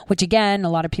Union, which again, a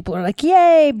lot of people are like,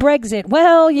 yay, Brexit.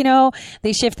 Well,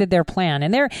 they shifted their plan,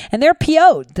 and they're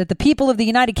PO'd that the people of the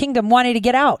United Kingdom wanted to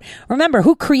get out. Remember,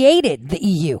 who created the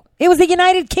EU? It was the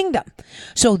United Kingdom.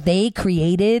 So they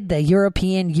created the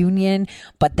European Union,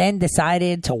 but then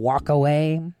decided to walk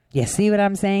away. You see what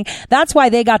I'm saying? That's why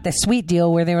they got the sweet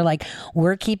deal where they were like,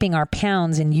 we're keeping our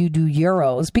pounds and you do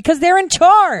euros, because they're in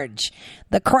charge.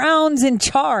 The crown's in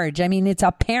charge. I mean, it's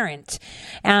apparent.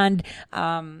 And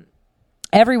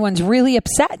everyone's really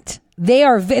upset.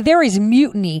 There is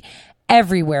mutiny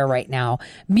everywhere right now.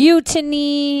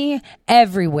 Mutiny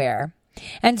everywhere.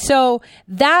 And so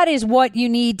that is what you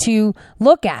need to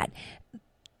look at.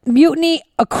 Mutiny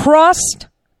across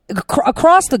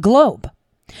the globe.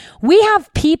 We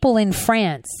have people in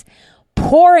France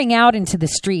pouring out into the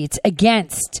streets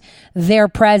against their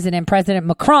president, President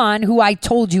Macron, who I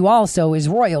told you also is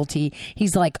royalty.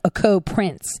 He's like a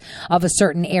co-prince of a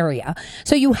certain area.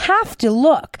 So you have to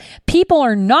look. People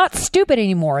are not stupid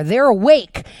anymore. They're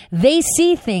awake. They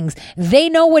see things. They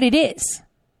know what it is.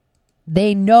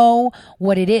 They know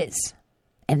what it is.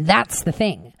 And that's the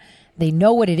thing. They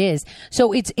know what it is.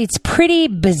 So it's pretty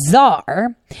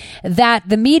bizarre that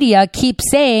the media keeps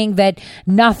saying that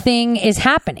nothing is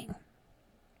happening.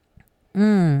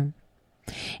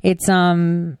 It's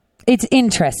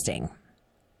interesting.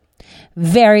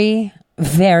 Very,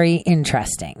 very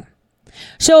interesting.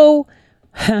 So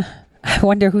I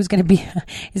wonder who's going to be,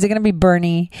 is it going to be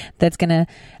Bernie that's going to,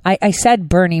 I said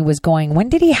Bernie was going, when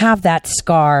did he have that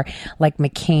scar like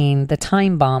McCain, the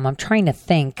time bomb? I'm trying to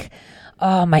think.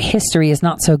 Oh, my history is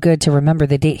not so good to remember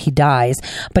the date he dies,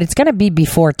 but it's going to be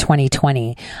before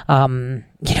 2020,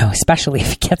 especially if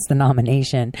he gets the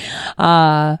nomination,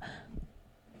 because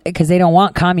they don't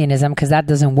want communism, because that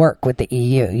doesn't work with the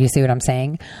EU. You see what I'm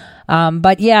saying?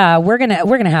 But yeah, we're going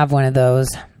to have one of those.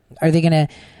 Are they going to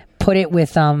put it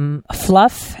with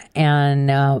fluff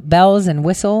and bells and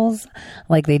whistles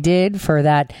like they did for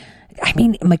that? I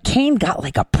mean, McCain got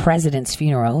like a president's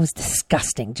funeral. It was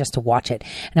disgusting just to watch it.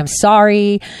 And I'm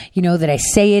sorry, that I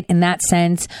say it in that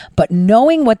sense, but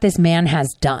knowing what this man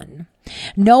has done,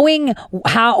 knowing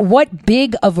what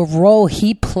big of a role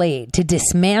he played to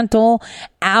dismantle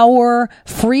our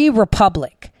free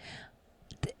republic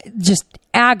just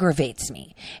aggravates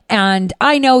me. And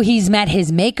I know he's met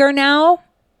his maker now.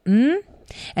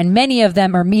 And many of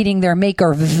them are meeting their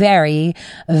maker very,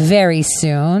 very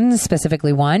soon,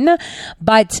 specifically one.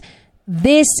 But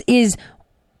this is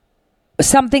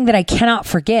something that I cannot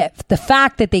forgive. The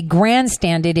fact that they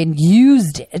grandstanded and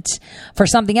used it for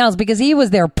something else, because he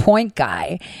was their point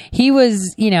guy. He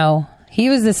was, he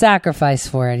was the sacrifice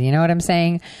for it. You know what I'm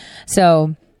saying?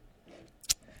 So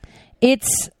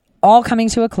it's all coming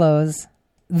to a close.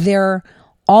 They're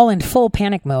all in full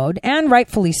panic mode, and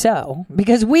rightfully so,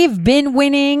 because we've been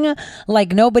winning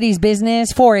like nobody's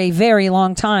business for a very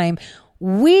long time.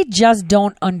 We just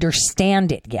don't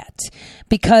understand it yet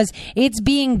because it's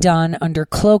being done under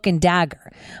cloak and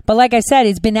dagger. But like I said,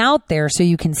 it's been out there so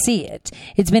you can see it.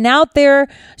 It's been out there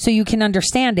so you can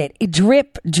understand it. It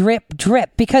drip, drip,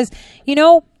 drip. Because, you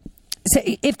know,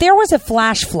 if there was a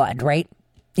flash flood, right,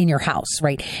 in your house,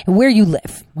 right, where you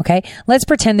live, okay, let's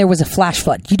pretend there was a flash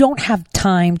flood. You don't have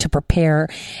time to prepare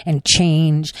and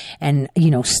change and,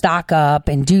 you know, stock up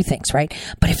and do things, right?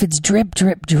 But if it's drip,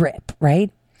 drip, drip,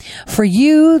 right? For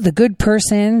you, the good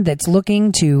person that's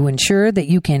looking to ensure that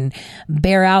you can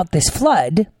bear out this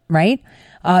flood, right?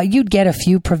 You'd get a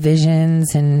few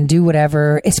provisions and do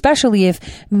whatever, especially if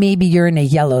maybe you're in a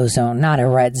yellow zone, not a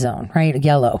red zone, right?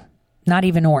 Yellow, not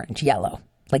even orange, yellow,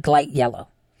 like light yellow.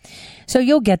 So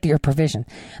you'll get your provision.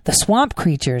 The swamp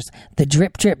creatures, the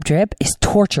drip, drip, drip is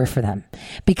torture for them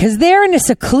because they're in a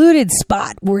secluded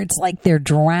spot where it's like they're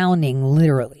drowning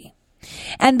literally.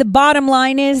 And the bottom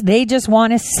line is they just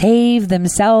want to save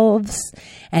themselves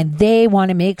and they want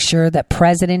to make sure that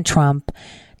President Trump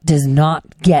does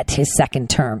not get his second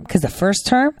term because the first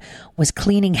term was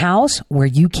cleaning house where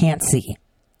you can't see.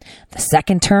 The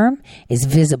second term is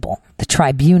visible. The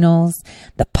tribunals,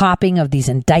 the popping of these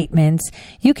indictments.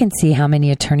 You can see how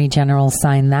many attorney generals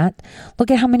signed that.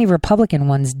 Look at how many Republican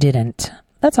ones didn't.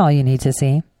 That's all you need to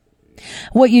see.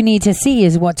 What you need to see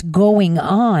is what's going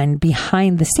on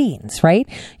behind the scenes, right?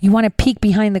 You want to peek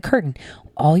behind the curtain.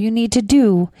 All you need to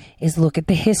do is look at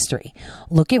the history.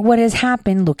 Look at what has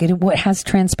happened. Look at what has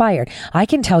transpired. I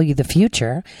can tell you the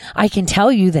future. I can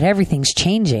tell you that everything's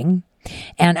changing.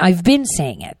 And I've been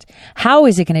saying it. How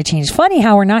is it going to change? Funny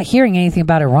how we're not hearing anything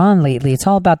about Iran lately. It's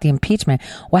all about the impeachment.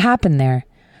 What happened there?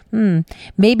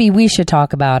 Maybe we should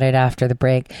talk about it after the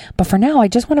break. But for now, I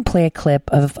just want to play a clip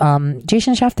of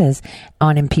Jason Chaffetz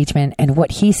on impeachment and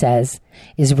what he says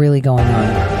is really going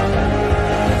on.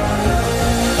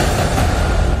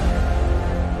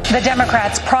 The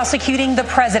Democrats prosecuting the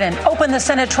president open the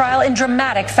Senate trial in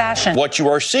dramatic fashion. What you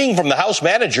are seeing from the House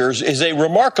managers is a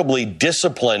remarkably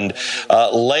disciplined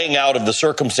laying out of the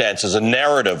circumstances, a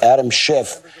narrative. Adam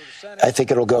Schiff, I think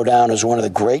it'll go down as one of the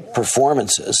great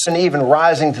performances. And even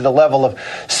rising to the level of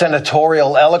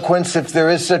senatorial eloquence, if there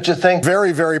is such a thing.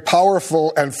 Very, very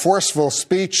powerful and forceful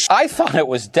speech. I thought it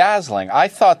was dazzling. I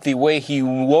thought the way he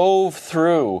wove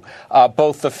through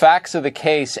both the facts of the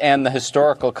case and the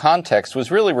historical context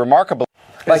was really remarkable.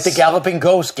 Like the galloping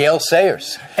ghost, Gail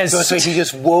Sayers. So he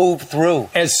just wove through.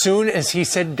 As soon as he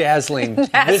said dazzling,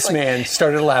 this man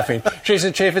started laughing.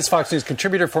 Jason Chaffetz, Fox News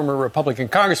contributor, former Republican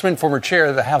congressman, former chair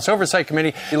of the House Oversight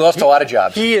Committee. He lost a lot of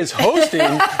jobs. He is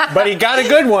hosting, but he got a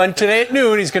good one. Today at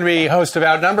noon, he's going to be host of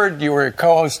Outnumbered. You were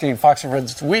co-hosting Fox and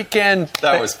Friends Weekend.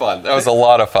 That was fun. That was a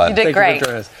lot of fun. You did great. You for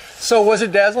joining us. So was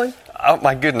it dazzling? Oh,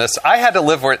 my goodness. I had to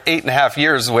live for 8.5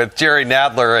 years with Jerry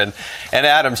Nadler and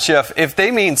Adam Schiff. If they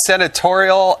mean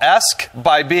senatorial-esque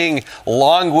by being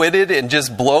long-witted and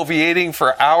just bloviating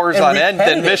for hours on end,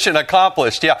 then mission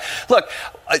accomplished. Yeah. Look,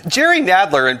 Jerry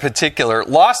Nadler in particular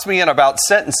lost me in about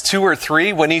sentence 2 or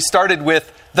 3 when he started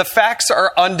with, "The facts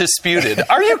are undisputed."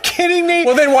 Are you kidding me?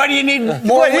 Well, then why do you need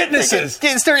more witnesses?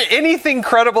 Is there anything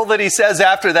credible that he says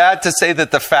after that to say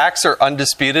that the facts are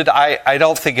undisputed? I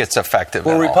don't think it's effective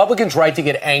at all. Republicans right to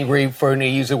get angry for, and they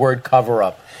use the word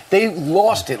cover-up. They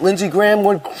lost it. Lindsey Graham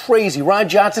went crazy. Ron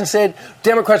Johnson said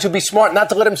Democrats would be smart not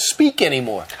to let him speak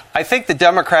anymore. I think the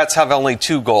Democrats have only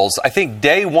 2 goals. I think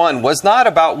day one was not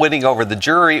about winning over the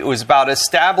jury. It was about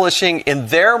establishing in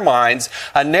their minds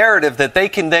a narrative that they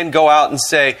can then go out and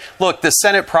say, look, the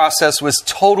Senate process was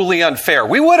totally unfair.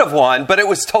 We would have won, but it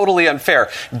was totally unfair.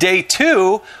 Day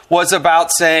 2 was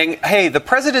about saying, hey, the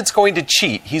president's going to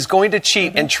cheat. He's going to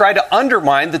cheat and try to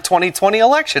undermine the 2020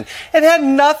 election. It had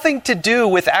nothing to do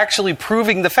with actually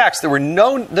proving the facts. There were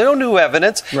no new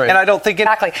evidence, and I don't think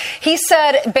Exactly. He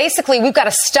said, basically, we've got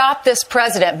to stop this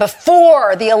president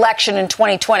before the election in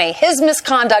 2020. His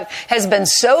misconduct has been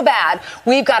so bad,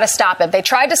 we've got to stop it. They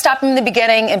tried to stop him in the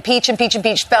beginning, impeach,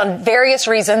 found various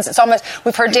reasons. It's almost,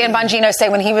 we've heard Dan Bongino say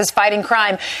when he was fighting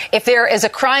crime, if there is a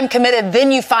crime committed,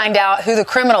 then you find out who the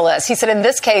criminal is. He said in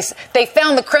this case, they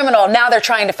found the criminal, now they're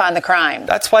trying to find the crime.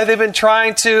 That's why they've been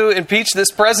trying to impeach this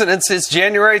president since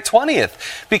January 20th.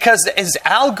 Because as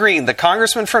Al Green, the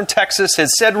congressman from Texas,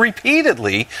 has said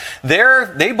repeatedly,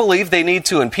 they believe they need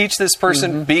to impeach this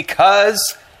person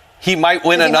because he might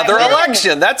win another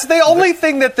election. That's the only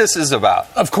thing that this is about.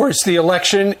 Of course, the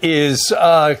election is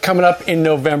coming up in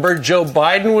November. Joe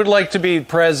Biden would like to be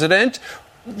president.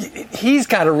 He's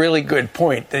got a really good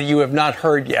point that you have not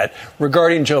heard yet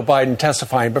regarding Joe Biden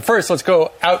testifying. But first, let's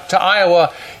go out to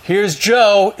Iowa. Here's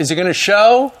Joe. Is he going to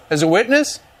show as a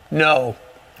witness? No.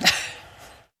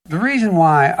 The reason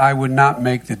why I would not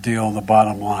make the deal, the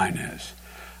bottom line is,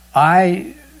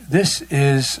 this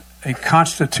is a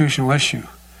constitutional issue,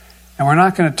 and we're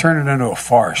not going to turn it into a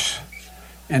farce,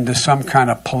 into some kind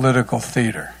of political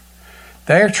theater.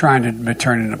 They are trying to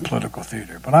turn it into political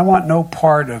theater, but I want no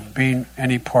part of being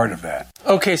any part of that.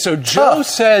 Okay, so Joe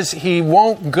says he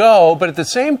won't go, but at the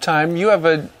same time, you have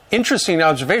an interesting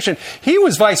observation. He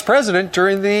was vice president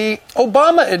during the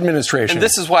Obama administration. And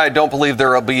this is why I don't believe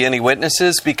there will be any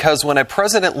witnesses, because when a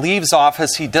president leaves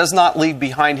office, he does not leave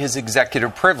behind his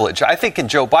executive privilege. I think in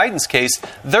Joe Biden's case,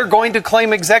 they're going to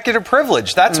claim executive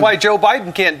privilege. That's why Joe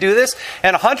Biden can't do this.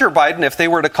 And Hunter Biden, if they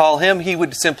were to call him, he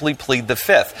would simply plead the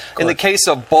fifth. In the case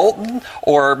of Bolton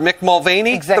or Mick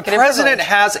Mulvaney, the president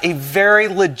has a very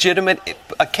legitimate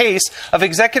case of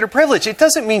executive privilege. It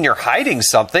doesn't mean you're hiding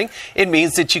something. It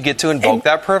means that you get to invoke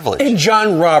that privilege. And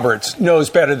John Roberts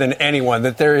knows better than anyone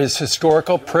that there is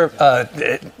historical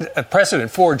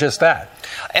precedent for just that.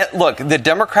 And look, the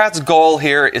Democrats' goal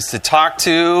here is to talk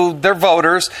to their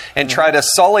voters and try to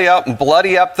sully up and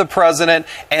bloody up the president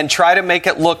and try to make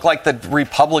it look like the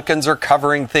Republicans are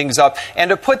covering things up and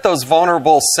to put those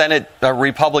vulnerable Senate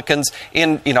Republicans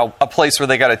in, a place where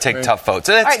they got to take tough votes.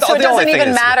 And all right, so it doesn't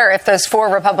even matter if those 4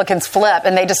 Republicans flip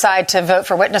and they decide to vote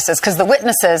for witnesses, because the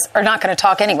witnesses are not going to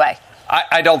talk anyway.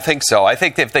 I don't think so. I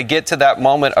think if they get to that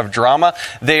moment of drama,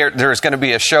 there's going to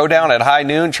be a showdown at high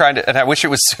noon and I wish it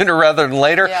was sooner rather than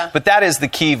later, but that is the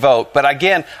key vote. But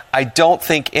again, I don't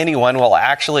think anyone will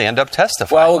actually end up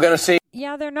testifying. Well, we're going to see.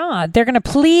 Yeah, they're not. They're going to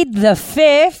plead the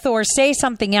fifth or say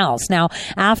something else. Now,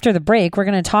 after the break, we're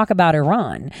going to talk about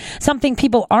Iran. Something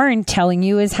people aren't telling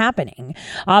you is happening.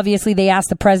 Obviously, they asked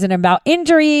the president about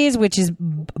injuries, which is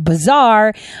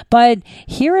bizarre. But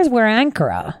here is where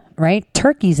Ankara, right?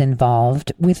 Turkey's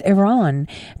involved with Iran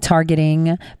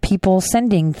targeting people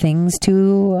sending things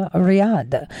to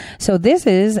Riyadh. So this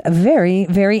is very,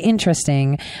 very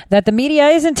interesting that the media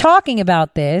isn't talking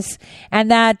about this, and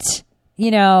that,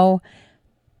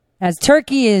 as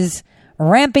Turkey is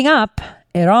ramping up,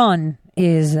 Iran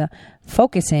is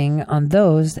focusing on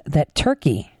those that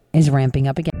Turkey is ramping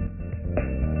up again.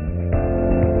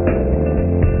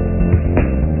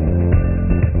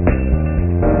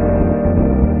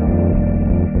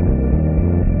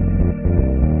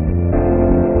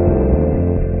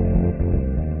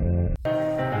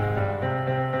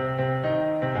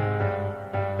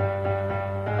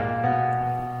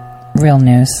 Real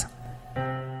news.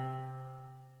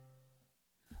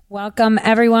 Welcome,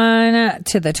 everyone,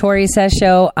 to the Tori Says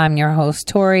Show. I'm your host,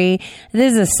 Tori.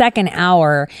 This is the second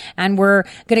hour, and we're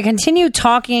going to continue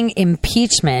talking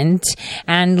impeachment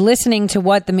and listening to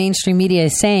what the mainstream media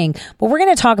is saying. But we're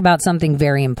going to talk about something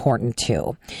very important,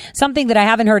 too. Something that I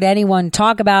haven't heard anyone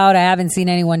talk about. I haven't seen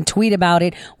anyone tweet about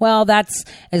it. Well, that's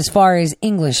as far as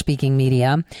English-speaking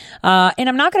media. And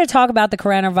I'm not going to talk about the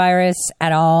coronavirus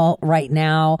at all right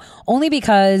now, only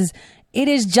because it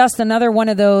is just another one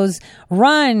of those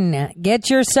run, get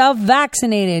yourself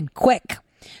vaccinated quick.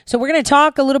 So we're going to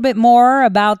talk a little bit more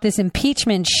about this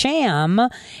impeachment sham,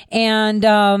 and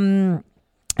then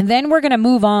we're going to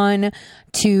move on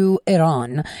to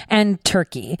Iran and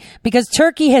Turkey, because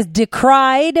Turkey has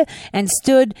decried and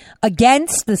stood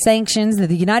against the sanctions that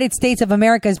the United States of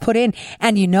America has put in.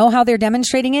 And you know how they're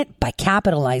demonstrating it? By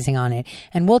capitalizing on it.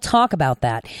 And we'll talk about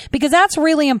that, because that's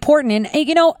really important. And,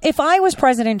 if I was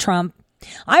President Trump,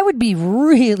 I would be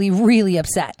really, really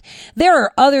upset. There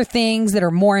are other things that are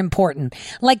more important,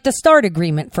 like the START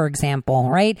agreement, for example,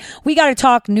 right? We got to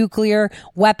talk nuclear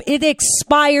weapon. It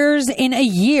expires in a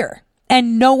year,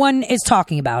 and no one is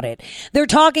talking about it. They're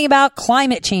talking about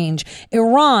climate change.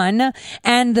 Iran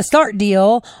and the START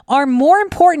deal are more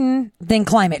important than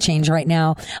climate change right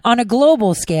now on a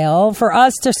global scale for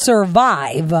us to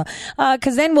survive,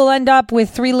 because then we'll end up with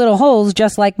 3 little holes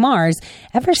just like Mars.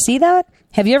 Ever see that?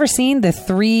 Have you ever seen the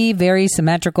 3 very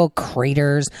symmetrical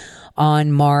craters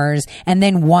on Mars and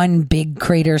then 1 big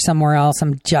crater somewhere else?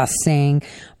 I'm just saying.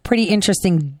 Pretty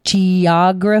interesting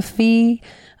geography,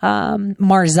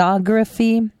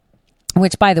 Marsography,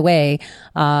 which, by the way,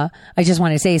 I just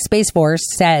want to say Space Force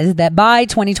says that by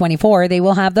 2024, they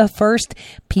will have the first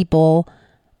people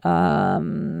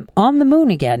on the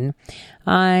moon again.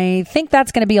 I think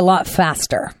that's going to be a lot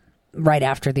faster right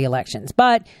after the elections.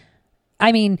 But,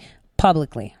 I mean,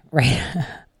 publicly, right?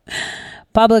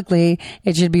 Publicly,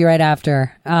 it should be right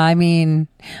after.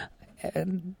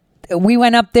 We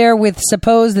went up there with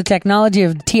the technology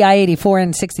of TI-84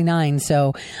 and 69.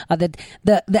 So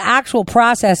the actual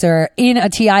processor in a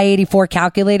TI-84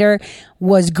 calculator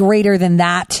was greater than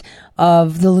that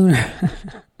of the lunar.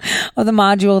 of the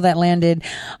module that landed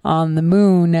on the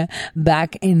moon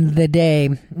back in the day.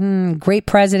 Great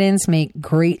presidents make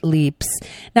great leaps.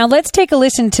 Now let's take a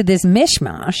listen to this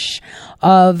mishmash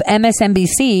of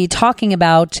MSNBC talking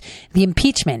about the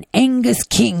impeachment. Angus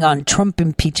King on Trump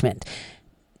impeachment.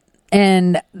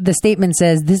 And the statement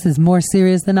says, this is more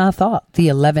serious than I thought. The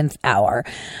 11th hour.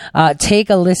 Take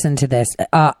a listen to this.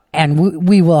 And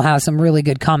we will have some really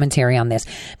good commentary on this,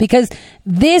 because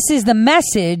this is the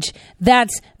message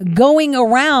that's going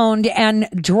around and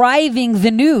driving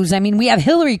the news. I mean, we have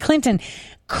Hillary Clinton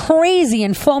crazy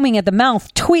and foaming at the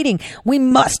mouth, tweeting, we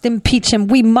must impeach him.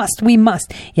 We must.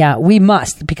 Yeah, we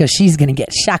must, because she's going to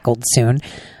get shackled soon.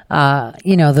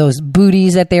 Those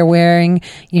booties that they're wearing,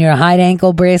 high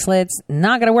ankle bracelets,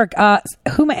 not going to work.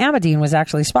 Huma Abedin was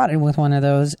actually spotted with one of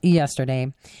those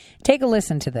yesterday. Take a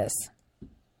listen to this.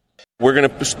 We're going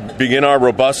to begin our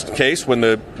robust case when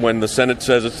the Senate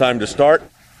says it's time to start.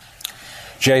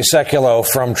 Jay Sekulow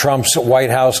from Trump's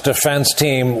White House defense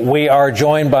team. We are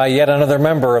joined by yet another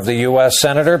member of the U.S.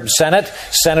 Senate,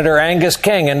 Senator Angus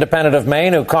King, independent of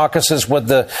Maine, who caucuses with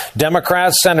the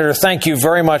Democrats. Senator, thank you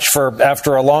very much for,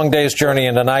 after a long day's journey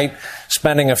and tonight,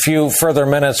 spending a few further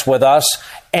minutes with us.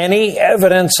 Any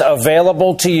evidence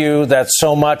available to you that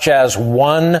so much as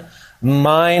one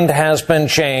mind has been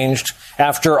changed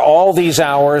after all these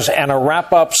hours and a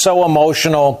wrap-up so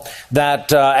emotional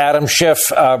that Adam Schiff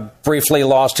briefly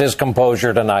lost his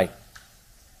composure tonight?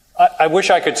 I wish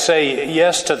I could say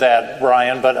yes to that,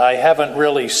 Brian, but I haven't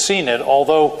really seen it,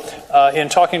 although in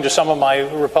talking to some of my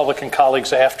Republican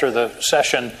colleagues after the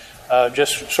session,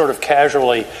 just sort of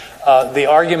casually, the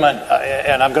argument,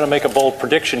 and I'm going to make a bold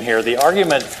prediction here, the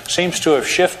argument seems to have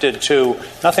shifted to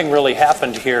nothing really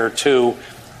happened here to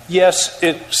yes,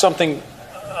 something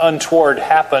untoward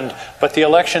happened, but the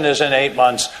election is in 8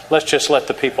 months. Let's just let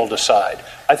the people decide.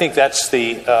 I think that's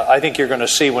I think you're going to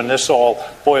see when this all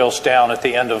boils down at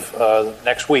the end of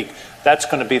next week. That's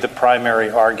going to be the primary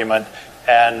argument.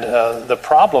 And the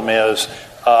problem is,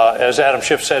 as Adam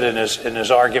Schiff said in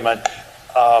his argument,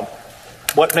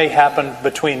 what may happen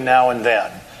between now and then.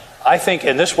 I think,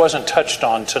 and this wasn't touched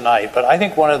on tonight, but I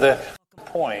think one of the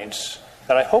points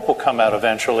that I hope will come out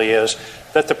eventually is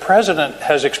that the president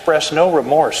has expressed no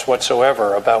remorse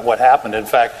whatsoever about what happened. In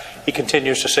fact, he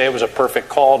continues to say it was a perfect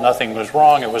call, nothing was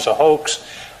wrong, it was a hoax.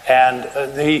 And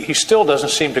he still doesn't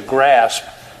seem to grasp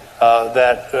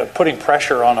that putting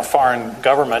pressure on a foreign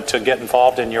government to get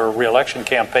involved in your reelection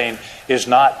campaign is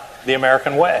not the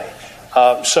American way.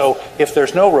 So if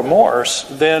there's no remorse,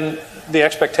 then the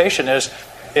expectation is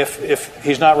if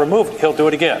he's not removed, he'll do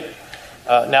it again.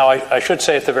 Now, I should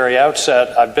say at the very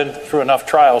outset, I've been through enough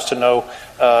trials to know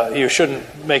you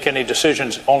shouldn't make any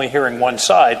decisions only hearing one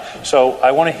side. So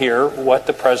I want to hear what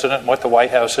the president, what the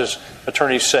White House's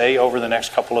attorneys say over the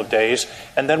next couple of days,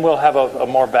 and then we'll have a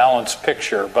more balanced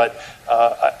picture. But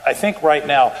I think right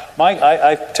now,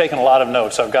 I've taken a lot of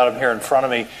notes. I've got them here in front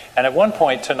of me. And at one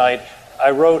point tonight,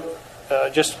 I wrote,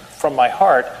 just from my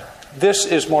heart, this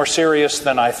is more serious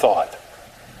than I thought.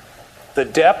 The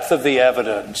depth of the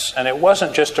evidence, and it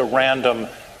wasn't just a random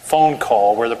phone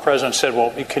call where the president said,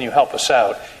 well, can you help us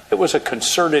out? It was a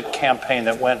concerted campaign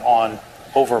that went on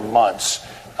over months.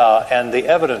 And the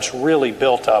evidence really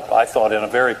built up, I thought, in a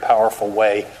very powerful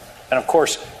way. And of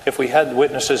course, if we had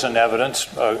witnesses and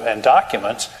evidence and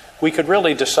documents, we could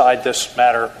really decide this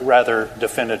matter rather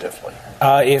definitively.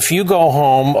 If you go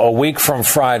home a week from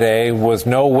Friday with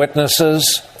no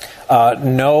witnesses,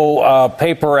 no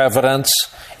paper evidence,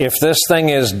 if this thing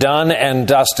is done and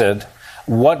dusted,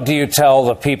 what do you tell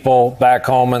the people back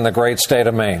home in the great state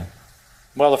of Maine?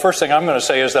 Well, the first thing I'm going to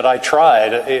say is that I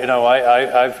tried.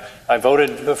 I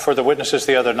voted for the witnesses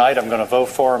the other night. I'm going to vote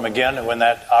for them again when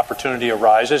that opportunity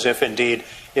arises, if indeed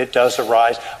it does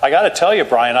arise. I got to tell you,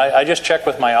 Brian, I just checked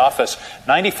with my office.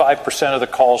 95% of the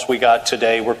calls we got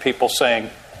today were people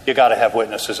saying, you got to have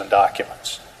witnesses and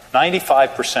documents.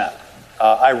 95%.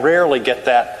 I rarely get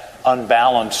that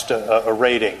unbalanced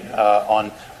rating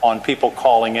on people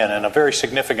calling in, and a very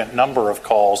significant number of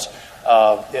calls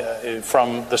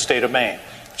from the state of Maine.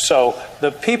 So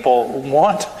the people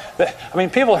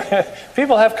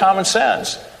people have common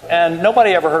sense, and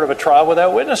nobody ever heard of a trial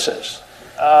without witnesses.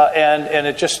 And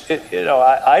it just,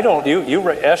 I don't,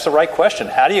 you asked the right question.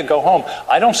 How do you go home?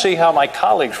 I don't see how my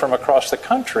colleagues from across the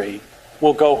country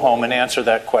will go home and answer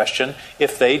that question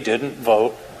if they didn't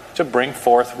vote to bring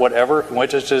forth whatever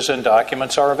witnesses and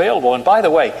documents are available. And by the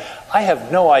way, I have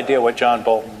no idea what John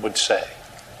Bolton would say.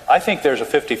 I think there's a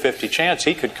 50-50 chance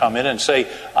he could come in and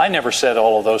say, I never said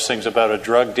all of those things about a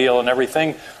drug deal and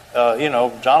everything.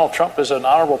 Donald Trump is an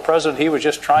honorable president. He was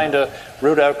just trying to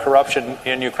root out corruption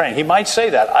in Ukraine. He might say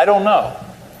that. I don't know.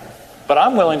 But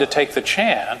I'm willing to take the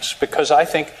chance because I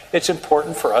think it's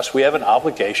important for us. We have an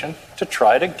obligation to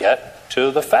try to get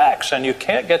to the facts. And you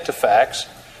can't get to facts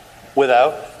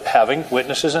without having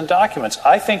witnesses and documents.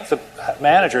 I think the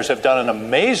managers have done an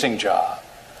amazing job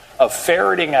of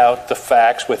ferreting out the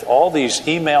facts with all these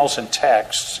emails and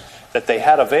texts that they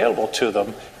had available to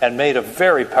them and made a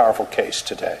very powerful case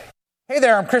today. Hey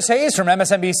there, I'm Chris Hayes from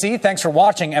MSNBC. Thanks for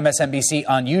watching MSNBC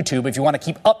on YouTube. If you want to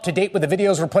keep up to date with the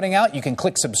videos we're putting out, you can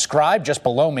click subscribe just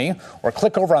below me or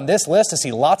click over on this list to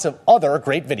see lots of other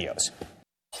great videos.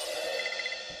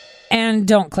 And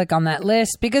don't click on that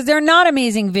list because they're not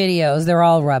amazing videos. They're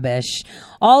all rubbish.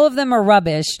 All of them are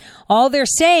rubbish. All they're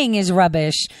saying is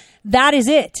rubbish. That is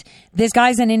it. This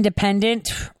guy's an independent.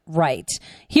 Right.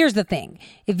 Here's the thing.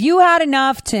 If you had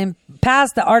enough to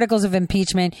pass the articles of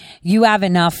impeachment, you have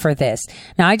enough for this.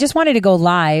 Now, I just wanted to go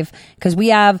live because we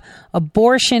have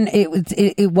abortion.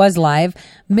 It was live.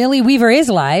 Millie Weaver is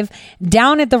live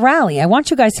down at the rally. I want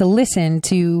you guys to listen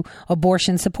to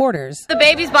abortion supporters. The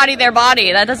baby's body, their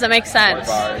body. That doesn't make sense.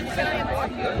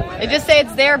 They just say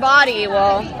it's their body.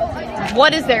 Well,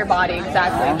 what is their body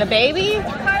exactly? The baby?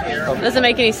 Doesn't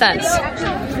make any sense. Sorry.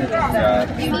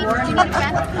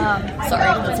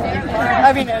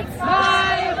 I mean, it's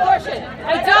my abortion.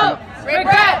 I don't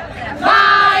regret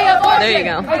my abortion. There you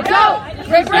go. I don't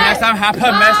regret. Next time, have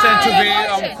permission to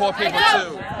be poor people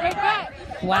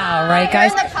too. Wow, right,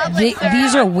 guys?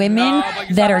 These are women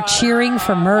that are cheering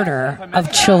for murder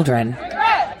of children.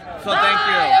 So thank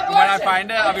you. When I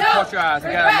find it, I'll be put your ass.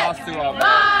 I got a lawsuit of it.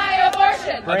 My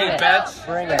abortion. Bring it, bitch.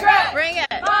 Bring it. Bring it.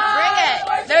 Bring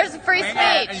it. There's free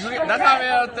speech. That's not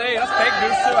real thing. That's fake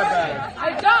news too, I bet. I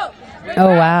don't. Oh,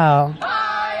 wow.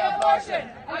 My abortion.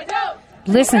 I don't.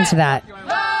 Listen to that.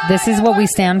 This is what we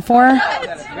stand for. What did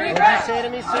you say to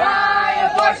me, sir? My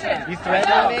abortion. You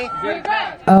threatened me?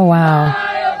 Oh, wow.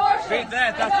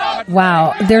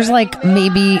 Wow. There's like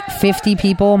maybe 50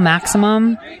 people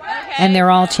maximum, and they're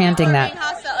all chanting that.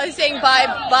 He's saying bye,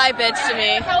 bitch to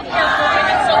me. Okay.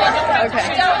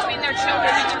 Between their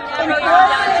children and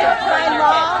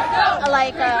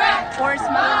like force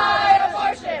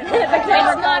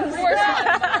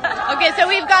Okay, so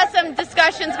we've got some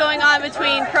discussions going on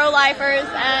between pro-lifers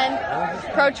and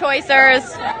pro-choicers.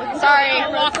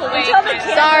 Sorry. Walk away.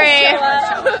 Sorry.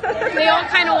 They all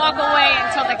kind of walk away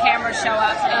until the cameras show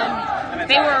up. And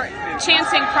they were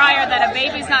chanting prior that a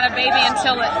baby's not a baby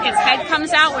until its head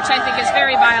comes out, which I think is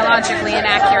very biologically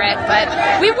inaccurate. But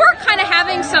we were kind of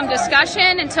having some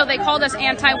discussion until they called us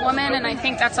anti-woman, and I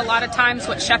think that's a lot of times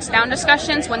what shuts down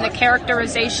discussions when the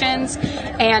characterizations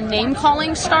and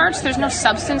name-calling starts. There's no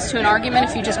substance to an argument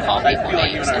if you just call people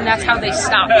names, and that's how they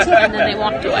stopped, and then they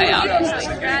walked away,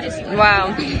 obviously.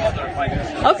 Wow.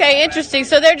 Okay, interesting.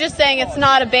 So they're just saying it's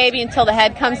not a baby until the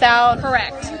head comes out?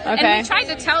 Correct. Okay. And we tried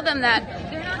to tell them that,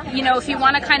 you know, if you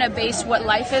want to kind of base what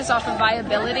life is off of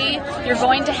viability, you're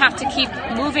going to have to keep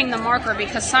moving the marker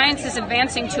because science is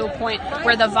advancing to a point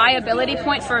where the viability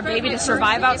point for a baby to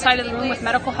survive outside of the womb with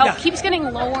medical help keeps getting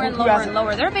lower and lower and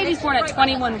lower. There are babies born at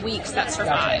 21 weeks that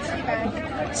survive.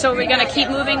 So we're going to keep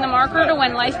moving the marker to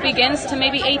when life begins to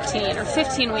maybe 18 or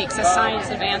 15 weeks as science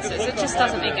advances. It just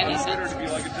doesn't make any sense.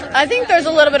 I think there's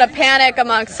a little bit of panic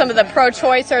amongst some of the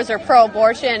pro-choicers or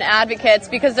pro-abortion advocates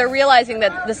because they're realizing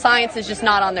that the science is just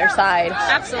not on their side.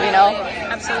 Absolutely. You know?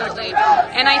 Absolutely.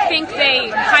 And I think they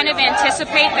kind of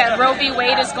anticipate that Roe v.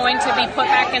 Wade is going to be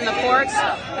put back in the courts.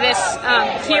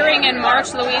 This hearing in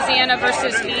March, Louisiana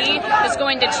versus Lee, is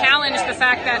going to challenge the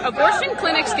fact that abortion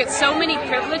clinics get so many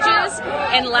privileges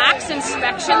and lax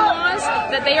inspection laws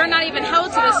that they are not even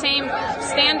held to the same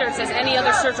standards as any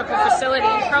other surgical facility.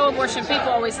 And pro-abortion people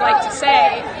always like to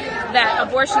say that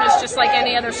abortion is just like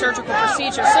any other surgical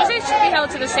procedure. So they should be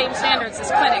held to the same standards as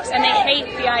clinics, and they hate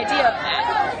the idea of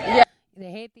that. Yeah. They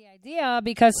hate the idea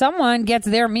because someone gets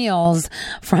their meals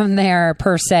from there,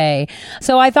 per se.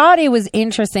 So I thought it was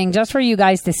interesting just for you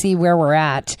guys to see where we're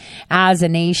at as a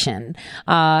nation.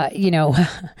 You know,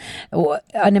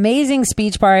 an amazing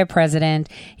speech by a president.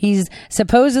 He's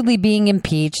supposedly being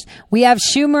impeached. We have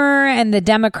Schumer and the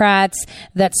Democrats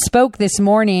that spoke this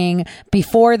morning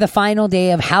before the final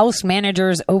day of House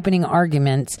managers' opening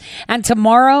arguments. And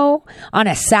tomorrow, on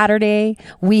a Saturday,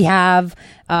 we have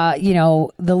you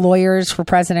know, the lawyers for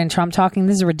President Trump talking.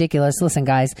 This is ridiculous. Listen,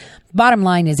 guys, bottom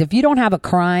line is if you don't have a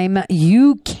crime,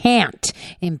 you can't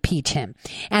impeach him.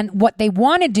 And what they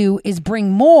want to do is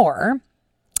bring more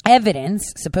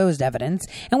evidence, supposed evidence,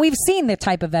 and we've seen the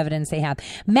type of evidence they have.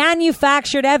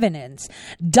 Manufactured evidence,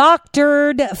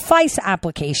 doctored FICE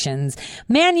applications,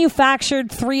 manufactured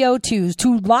 302s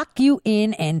to lock you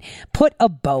in and put a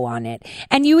bow on it.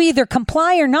 And you either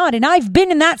comply or not. And I've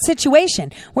been in that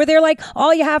situation where they're like,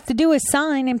 all you have to do is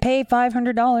sign and pay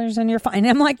 $500 and you're fine. And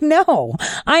I'm like, no,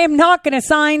 I am not going to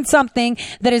sign something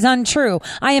that is untrue.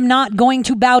 I am not going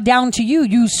to bow down to you.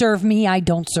 You serve me, I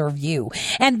don't serve you.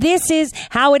 And this is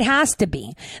how it has to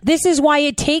be. This is why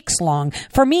it takes long.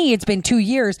 For me, it's been 2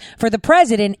 years. For the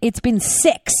president, it's been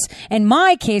 6. And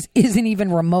my case isn't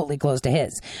even remotely close to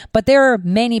his. But there are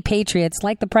many patriots,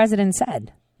 like the president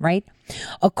said, right,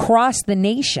 across the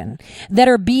nation that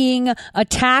are being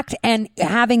attacked and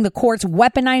having the courts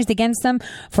weaponized against them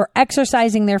for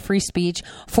exercising their free speech,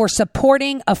 for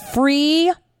supporting a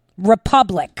free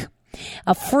republic,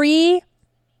 a free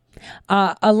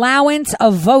allowance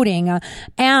of voting,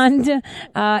 and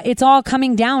it's all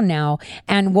coming down now.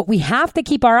 And what we have to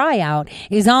keep our eye out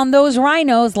is on those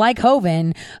rhinos like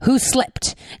Hoeven who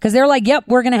slipped, because they're like, yep,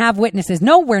 we're going to have witnesses.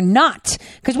 No, we're not,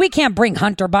 because we can't bring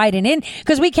Hunter Biden in,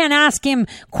 because we can't ask him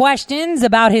questions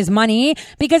about his money,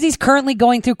 because he's currently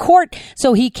going through court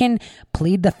so he can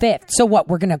plead the fifth. So what,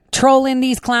 we're going to troll in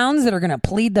these clowns that are going to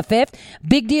plead the fifth?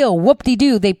 Big deal.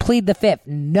 Whoop-de-doo. They plead the fifth.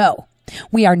 No.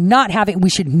 We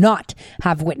should not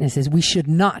have witnesses. We should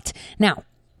not. Now,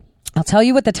 I'll tell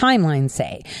you what the timelines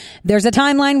say. There's a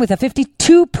timeline with a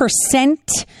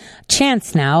 52%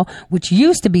 chance now, which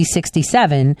used to be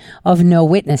 67, of no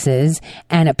witnesses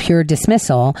and a pure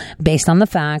dismissal based on the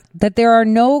fact that there are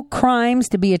no crimes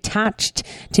to be attached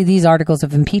to these articles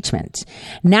of impeachment.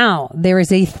 Now, there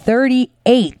is a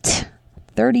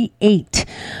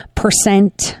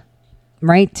 38%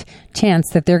 right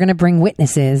chance that they're going to bring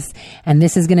witnesses, and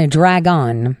this is going to drag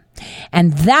on.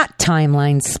 And that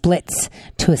timeline splits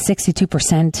to a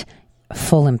 62%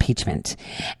 full impeachment.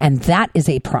 And that is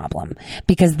a problem,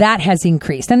 because that has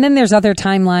increased. And then there's other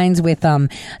timelines with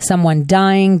someone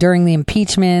dying during the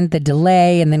impeachment, the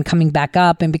delay, and then coming back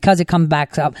up. And because it comes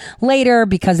back up later,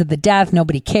 because of the death,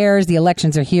 nobody cares. The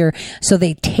elections are here. So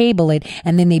they table it,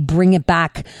 and then they bring it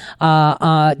back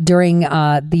during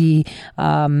the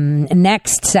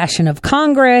next session of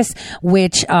Congress,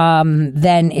 which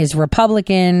then is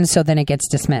Republican. So then it gets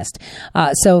dismissed.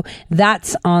 So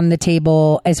that's on the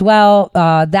table as well.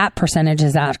 That percentage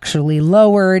is actually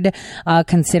lowered,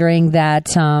 considering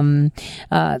that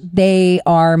they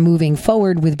are moving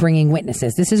forward with bringing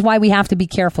witnesses. This is why we have to be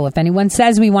careful. If anyone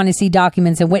says we want to see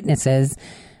documents and witnesses,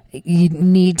 you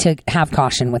need to have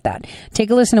caution with that. Take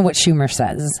a listen to what Schumer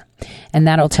says, and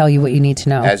that'll tell you what you need to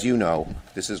know. As you know,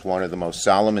 this is one of the most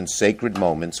solemn and sacred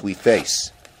moments we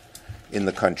face in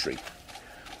the country.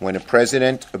 When a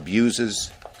president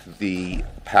abuses the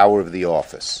power of the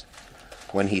office,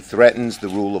 when he threatens the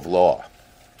rule of law,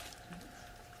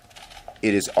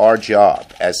 it is our job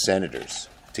as senators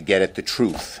to get at the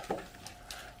truth.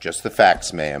 Just the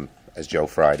facts, ma'am, as Joe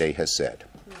Friday has said.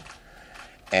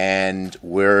 And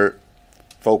we're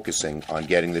focusing on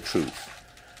getting the truth.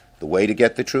 The way to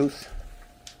get the truth?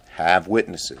 Have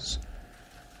witnesses.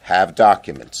 Have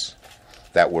documents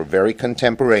that were very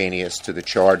contemporaneous to the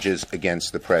charges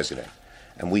against the president.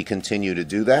 And we continue to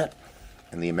do that.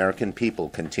 And the American people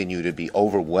continue to be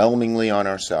overwhelmingly on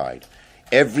our side.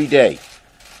 Every day,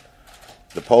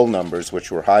 the poll numbers,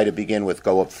 which were high to begin with,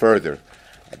 go up further,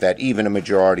 that even a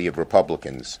majority of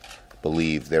Republicans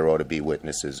believe there ought to be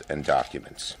witnesses and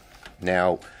documents.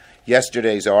 Now,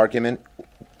 yesterday's argument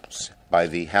by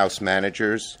the House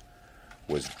managers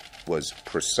was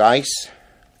precise,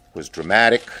 was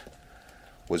dramatic,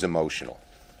 was emotional.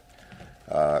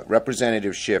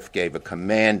 Representative Schiff gave a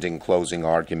commanding closing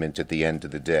argument at the end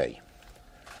of the day.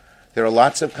 There are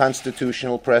lots of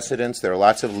constitutional precedents. There are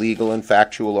lots of legal and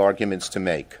factual arguments to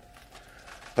make.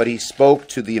 But he spoke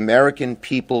to the American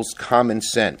people's common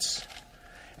sense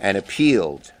and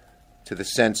appealed to the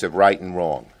sense of right and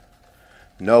wrong.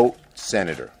 No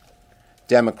senator,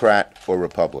 Democrat or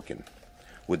Republican,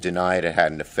 would deny it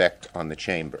had an effect on the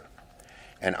chamber.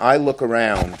 And I look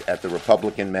around at the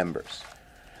Republican members.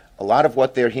 A lot of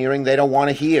what they're hearing, they don't want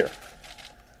to hear.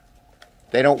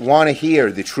 They don't want to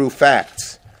hear the true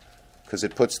facts because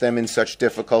it puts them in such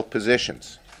difficult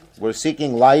positions. We're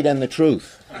seeking light and the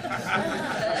truth.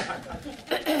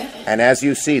 And as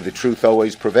you see, the truth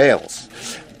always prevails,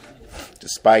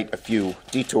 despite a few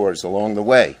detours along the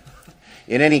way.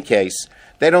 In any case,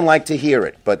 they don't like to hear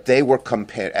it, but they were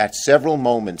compared at several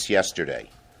moments yesterday.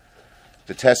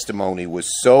 The testimony was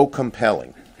so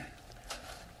compelling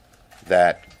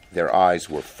that their eyes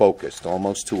were focused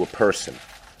almost to a person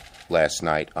last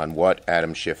night on what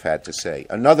Adam Schiff had to say.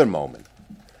 Another moment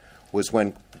was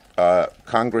when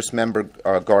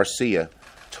Congressmember Garcia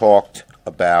talked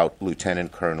about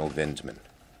Lieutenant Colonel Vindman.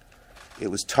 It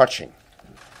was touching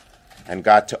and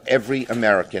got to every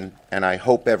American, and I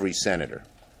hope every senator.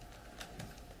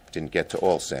 Didn't get to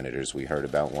all senators. We heard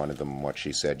about one of them, what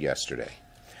she said yesterday.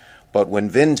 But when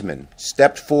Vindman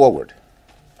stepped forward,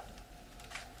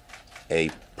 a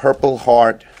Purple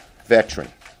Heart veteran,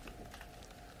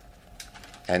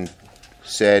 and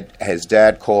said, his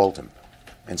dad called him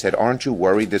and said, "Aren't you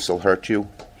worried this will hurt you?"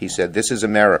 He said, "This is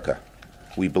America.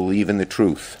 We believe in the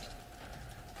truth.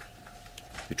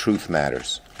 The truth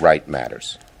matters. Right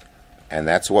matters. And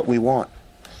that's what we want,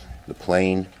 the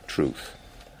plain truth."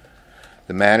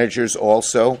 The managers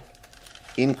also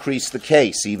increased the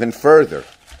case even further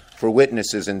for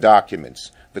witnesses and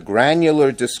documents. The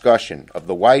granular discussion of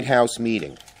the White House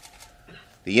meeting,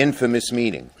 the infamous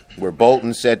meeting where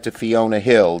Bolton said to Fiona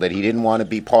Hill that he didn't want to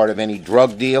be part of any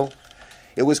drug deal.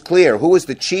 It was clear who was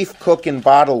the chief cook and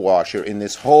bottle washer in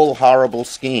this whole horrible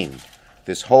scheme,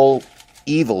 this whole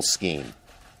evil scheme.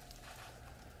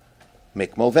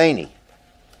 Mick Mulvaney.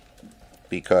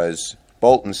 Because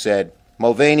Bolton said,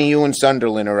 "Mulvaney, you and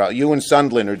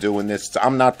Sondland are doing this.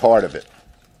 I'm not part of it."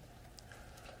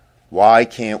 Why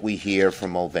can't we hear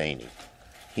from Mulvaney?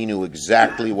 He knew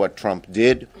exactly what Trump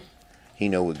did. He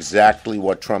knew exactly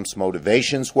what Trump's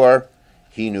motivations were.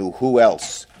 He knew who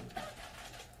else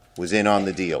was in on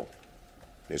the deal.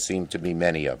 There seemed to be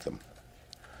many of them.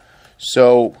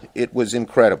 So it was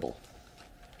incredible.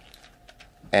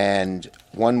 And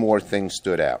one more thing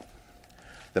stood out.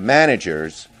 The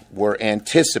managers were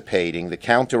anticipating the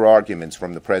counter-arguments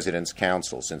from the President's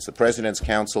counsel. Since the President's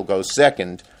counsel goes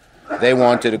second, they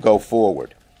wanted to go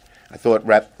forward. I thought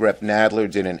Rep.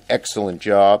 Nadler did an excellent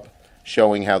job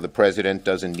showing how the President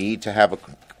doesn't need to have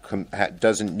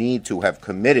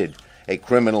committed a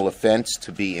criminal offense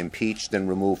to be impeached and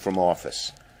removed from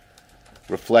office,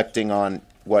 reflecting on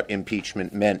what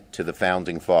impeachment meant to the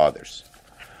Founding Fathers.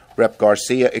 Rep.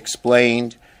 Garcia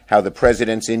explained how the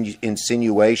President's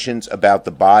insinuations about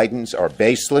the Bidens are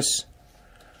baseless,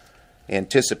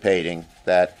 anticipating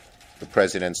that the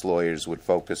President's lawyers would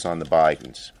focus on the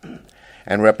Bidens.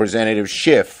 And Representative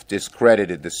Schiff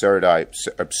discredited the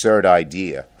absurd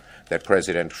idea that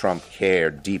President Trump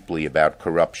cared deeply about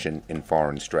corruption in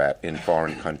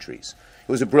foreign countries.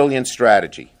 It was a brilliant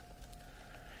strategy.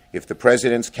 If the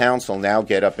President's counsel now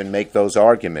get up and make those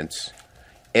arguments,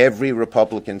 every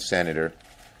Republican senator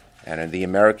and the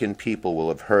American people will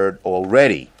have heard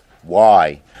already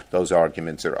why those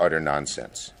arguments are utter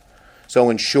nonsense. So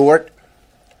in short,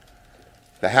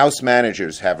 the House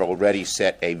managers have already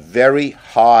set a very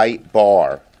high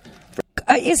bar.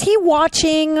 Is he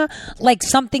watching like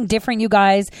something different, you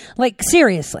guys? Like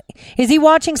seriously, is he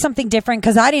watching something different?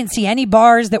 Because I didn't see any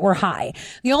bars that were high.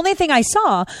 The only thing I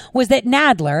saw was that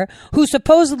Nadler, who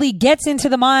supposedly gets into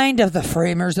the mind of the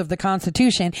framers of the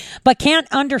Constitution, but can't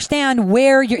understand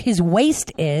where his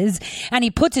waist is, and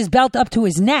he puts his belt up to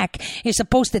his neck, is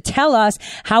supposed to tell us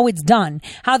how it's done.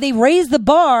 How they raise the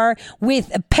bar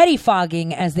with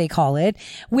pettifogging, as they call it,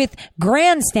 with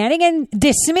grandstanding and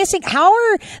dismissing. How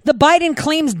are the Biden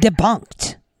claims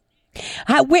debunked?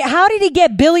 How did he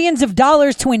get billions of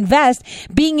dollars to invest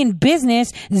being in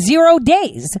business 0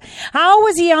 days? How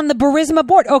was he on the Burisma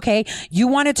board? Okay, you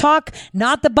want to talk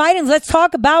not the Bidens. Let's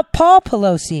talk about Paul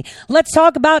Pelosi. Let's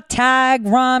talk about Tag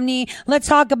Romney. Let's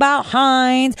talk about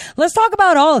Hines. Let's talk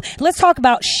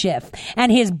about Schiff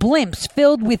and his blimps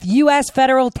filled with U.S.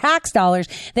 federal tax dollars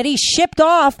that he shipped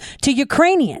off to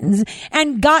Ukrainians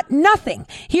and got nothing.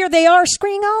 Here they are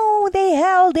screaming, "Oh, they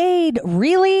held aid."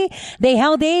 Really? They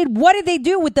held aid? What did they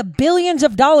do with the billions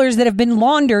of dollars that have been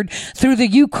laundered through the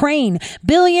Ukraine?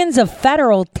 Billions of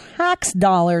federal tax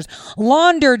dollars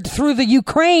laundered through the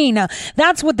Ukraine.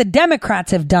 That's what the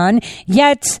Democrats have done.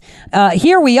 Yet,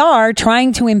 here we are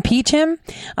trying to impeach him.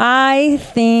 I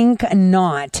think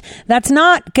not. That's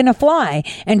not going to fly.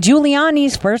 And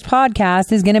Giuliani's first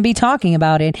podcast is going to be talking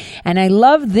about it. And I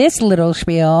love this little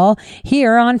spiel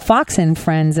here on Fox and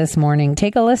Friends this morning.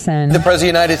 Take a listen. The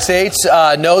President of the United States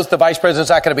knows the Vice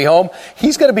President's not going to be home.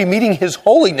 He's going to be meeting His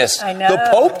Holiness, the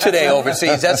Pope, today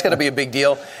overseas. That's going to be a big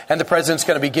deal. And the President's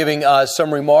going to be giving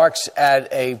some remarks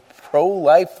at a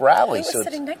pro-life rally. I was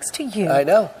sitting next to you. I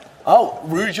know. Oh,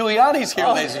 Rudy Giuliani's here,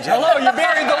 ladies and gentlemen. Hello, you're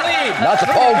bearing the lead. Not the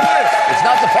Pope. It's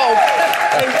not the Pope.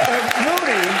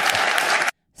 Rudy.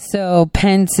 So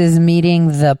Pence is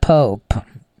meeting the Pope.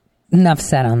 Enough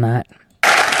said on that.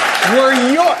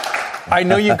 I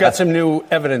know you've got some new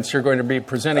evidence you're going to be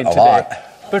presenting today.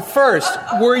 But first,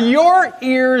 were your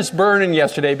ears burning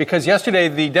yesterday? Because yesterday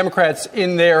the Democrats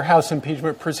in their House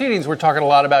impeachment proceedings were talking a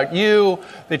lot about you.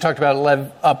 They talked about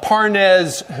Lev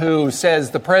Parnas, who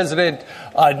says the president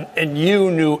and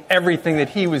you knew everything that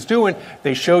he was doing.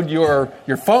 They showed your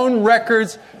phone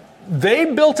records. They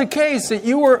built a case that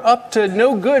you were up to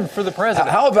no good for the president.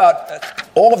 How about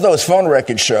all of those phone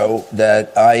records show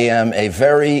that I am a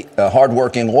very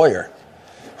hardworking lawyer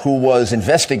who was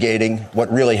investigating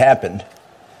what really happened,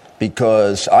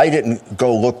 because I didn't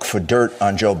go look for dirt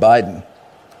on Joe Biden.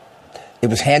 It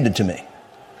was handed to me.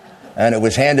 And it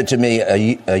was handed to me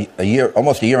a year,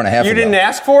 almost a year and a half ago. You didn't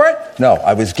ask for it? No,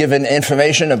 I was given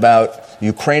information about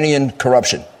Ukrainian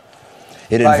corruption.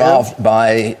 It involved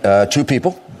by two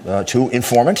people, two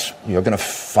informants. You're going to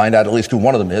find out at least who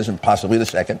one of them is, and possibly the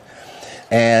second.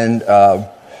 And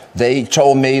they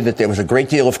told me that there was a great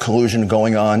deal of collusion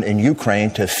going on in Ukraine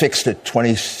to fix the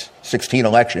 2016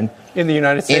 election in the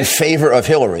United States in favor of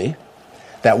Hillary,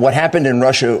 that what happened in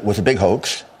Russia was a big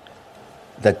hoax,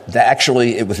 that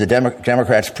actually it was the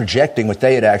Democrats projecting what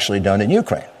they had actually done in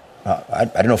Ukraine. I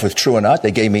don't know if it's true or not.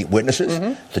 They gave me witnesses,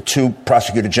 the two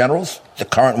prosecutor generals, the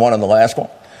current one and the last one.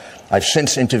 I've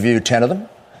since interviewed 10 of them.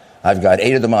 I've got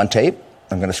 8 of them on tape.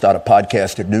 I'm going to start a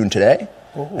podcast at noon today.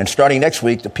 And starting next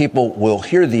week, the people will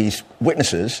hear these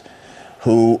witnesses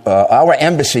who our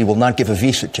embassy will not give a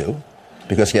visa to,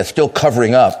 because they're still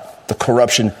covering up the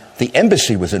corruption the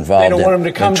embassy was involved in. They don't want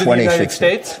them to come to the United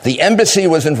 2016. States? The embassy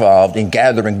was involved in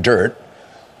gathering dirt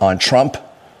on Trump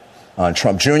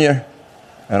Jr.,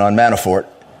 and on Manafort.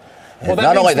 Well,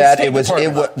 Not only that, it was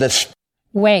the.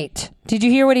 Wait, did you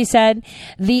hear what he said?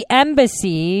 The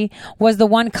embassy was the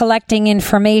one collecting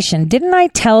information. Didn't I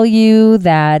tell you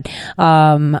that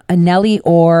Nellie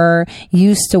Orr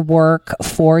used to work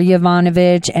for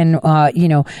Yovanovitch and,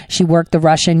 she worked the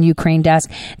Russia-Ukraine desk?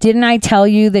 Didn't I tell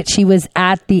you that she was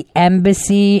at the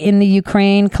embassy in the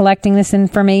Ukraine collecting this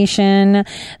information?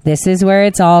 This is where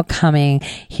it's all coming.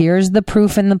 Here's the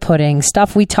proof in the pudding.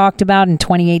 Stuff we talked about in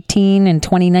 2018 and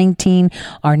 2019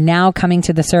 are now coming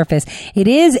to the surface. It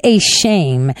is a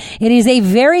shame. It is a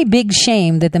very big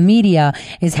shame that the media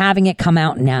is having it come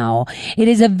out now. It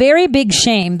is a very big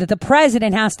shame that the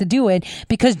president has to do it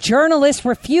because journalists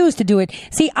refuse to do it.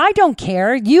 See, I don't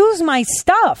care. Use my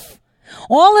stuff.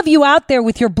 All of you out there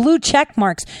with your blue check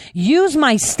marks, use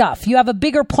my stuff. You have a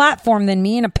bigger platform than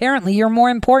me, and apparently you're more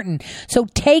important. So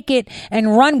take it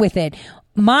and run with it.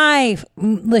 My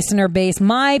listener base,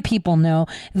 my people know.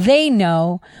 They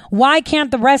know. Why can't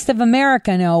the rest of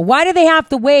America know? Why do they have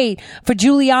to wait for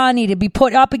Giuliani to be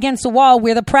put up against the wall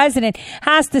where the president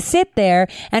has to sit there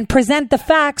and present the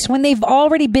facts when they've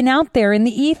already been out there in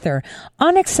the ether?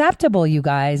 Unacceptable, you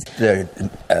guys.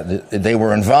 They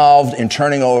were involved in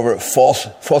turning over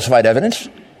falsified evidence.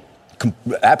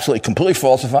 Absolutely, completely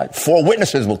falsified. 4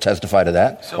 witnesses will testify to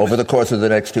that over the course of the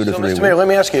next 2 to 3 weeks. Mr. Mayor, let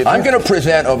me ask you. I'm going to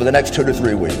present over the next 2 to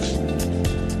 3 weeks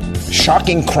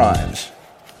shocking crimes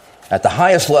at the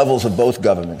highest levels of both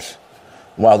governments,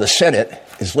 while the Senate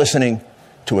is listening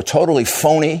to a totally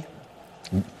phony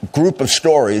group of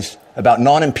stories about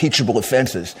non-impeachable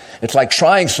offenses. It's like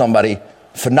trying somebody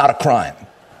for not a crime.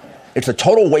 It's a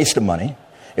total waste of money.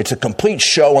 It's a complete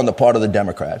show on the part of the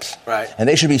Democrats. Right. And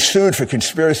they should be sued for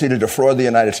conspiracy to defraud the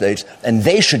United States, and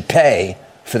they should pay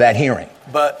for that hearing.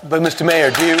 But Mr.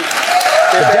 Mayor, do you...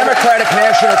 The Democratic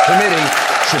National Committee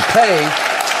should pay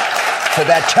for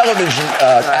that television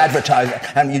advertising.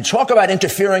 And you talk about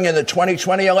interfering in the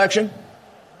 2020 election.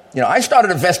 I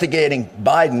started investigating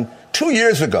Biden 2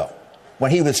 years ago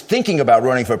when he was thinking about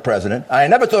running for president. I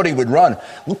never thought he would run.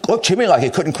 Looked to me like he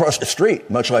couldn't cross the street,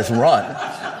 much less run.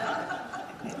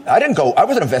 I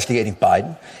wasn't investigating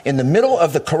Biden. In the middle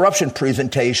of the corruption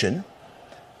presentation,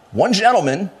 one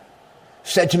gentleman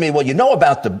said to me, well, you know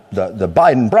about the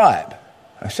Biden bribe.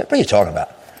 I said, what are you talking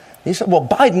about? He said, well,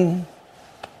 Biden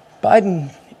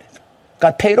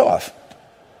got paid off.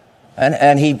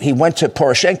 And he went to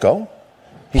Poroshenko.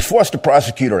 He forced the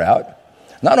prosecutor out.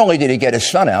 Not only did he get his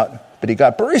son out, but he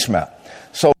got Burisma out.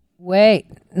 So wait,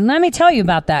 let me tell you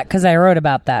about that, because I wrote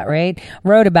about that, right?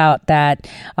 Wrote about that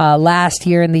last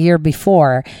year and the year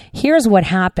before. Here's what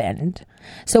happened.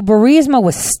 So Burisma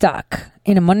was stuck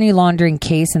in a money laundering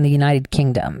case in the United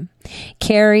Kingdom.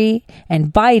 Kerry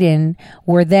and Biden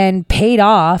were then paid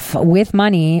off with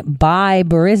money by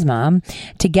Burisma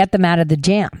to get them out of the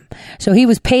jam. So he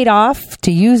was paid off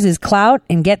to use his clout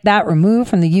and get that removed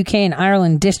from the UK and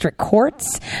Ireland district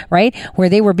courts, right, where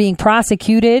they were being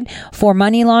prosecuted for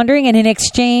money laundering. And in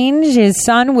exchange, his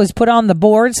son was put on the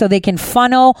board so they can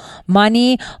funnel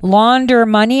money, launder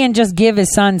money, and just give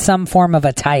his son some form of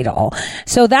a title.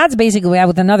 So that's basically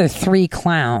with another 3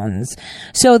 clowns.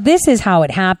 So this is how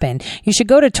it happened. You should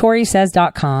go to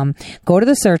ToriSays.com, go to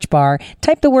the search bar,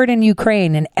 type the word in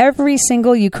Ukraine, and every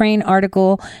single Ukraine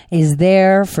article is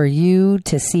there for you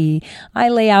to see. I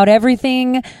lay out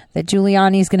everything that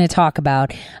Giuliani's going to talk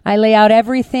about. I lay out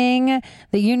everything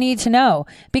that you need to know,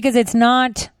 because it's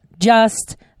not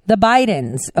just the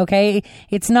Bidens, okay?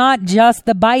 It's not just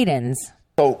the Bidens.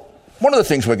 So one of the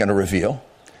things we're going to reveal,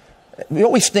 we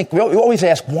always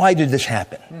ask, why did this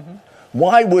happen? Mm-hmm.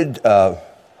 Why would a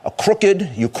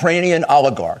crooked Ukrainian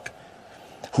oligarch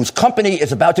whose company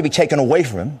is about to be taken away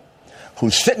from him,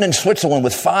 who's sitting in Switzerland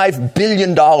with $5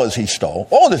 billion he stole,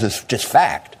 all this is just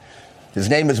fact. His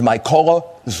name is Mykola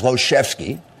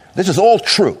Zlochevsky. This is all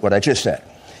true, what I just said.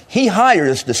 He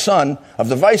hires the son of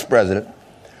the vice president,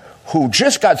 who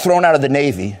just got thrown out of the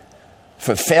Navy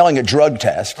for failing a drug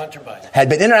test, had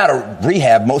been in and out of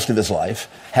rehab most of his life,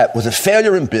 was a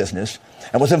failure in business,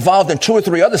 and was involved in 2 or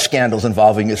 3 other scandals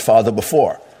involving his father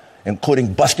before,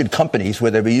 including busted companies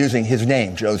where they were using his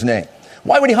name, Joe's name.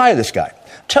 Why would he hire this guy?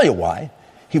 I'll tell you why.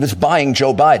 He was buying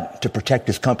Joe Biden to protect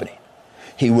his company.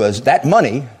 That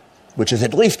money, which is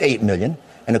at least $8 million,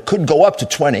 and it could go up to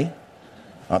 20,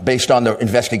 based on the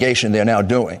investigation they're now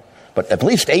doing, but at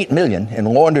least $8 million in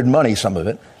laundered money, some of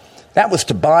it, that was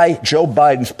to buy Joe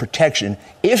Biden's protection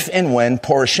if and when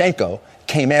Poroshenko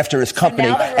came after his company.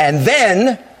 And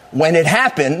then, when it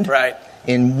happened,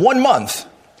 in 1 month,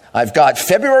 I've got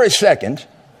February 2nd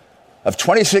of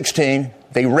 2016,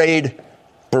 they raid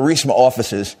Burisma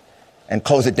offices and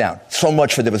close it down. So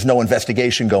much for there was no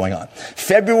investigation going on.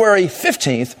 February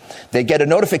 15th, they get a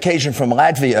notification from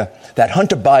Latvia that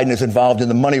Hunter Biden is involved in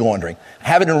the money laundering. I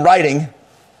have it in writing,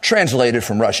 translated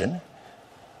from Russian.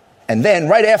 And then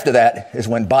right after that is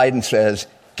when Biden says,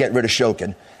 get rid of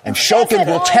Shokin. And Shokin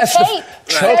will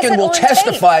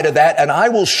testify to that, and I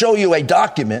will show you a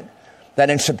document that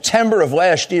in September of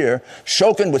last year,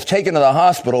 Shokin was taken to the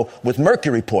hospital with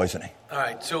mercury poisoning. All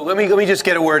right, so let me just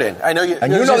get a word in. I know you.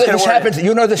 And you know that this happens.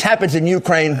 You know this happens in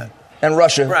Ukraine and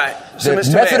Russia. Right. So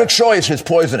the method of choice is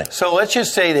poisoning. So let's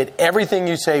just say that everything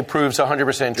you say proves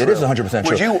 100% true. It is 100%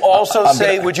 true. Would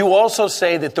you also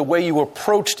say that the way you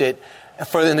approached it,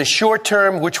 in the short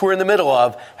term, which we're in the middle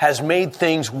of, has made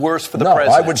things worse for the president?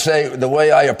 No, I would say the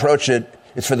way I approach it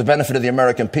is for the benefit of the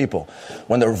American people.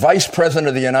 When the vice president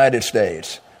of the United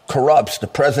States corrupts the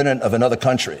president of another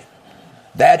country,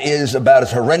 that is about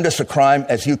as horrendous a crime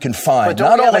as you can find. But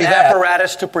don't we have an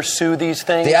apparatus to pursue these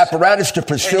things? The apparatus to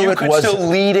pursue it was... you could still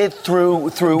lead it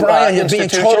through Brian, you're being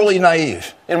totally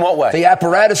naive. In what way? The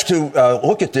apparatus to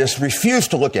look at this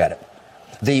refused to look at it.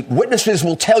 The witnesses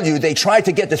will tell you they tried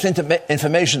to get this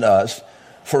information to us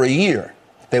for a year.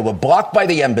 They were blocked by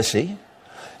the embassy.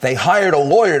 They hired a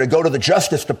lawyer to go to the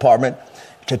Justice Department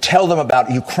to tell them about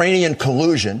Ukrainian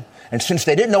collusion. And since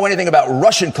they didn't know anything about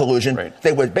Russian collusion,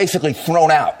 they were basically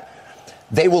thrown out.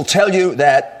 They will tell you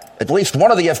that at least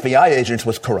one of the FBI agents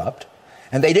was corrupt,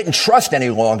 and they didn't trust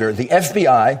any longer the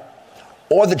FBI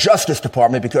or the Justice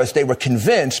Department because they were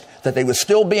convinced that they were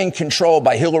still being controlled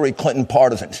by Hillary Clinton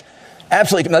partisans.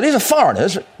 Absolutely. Now, these are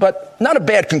foreigners, but not a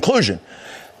bad conclusion.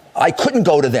 I couldn't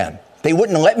go to them. They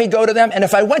wouldn't let me go to them, and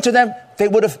if I went to them, they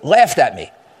would have laughed at me.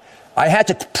 I had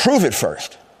to prove it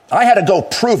first. I had to go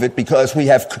prove it because we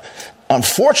have,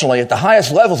 unfortunately, at the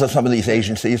highest levels of some of these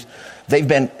agencies, they've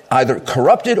been either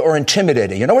corrupted or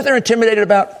intimidated. You know what they're intimidated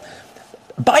about?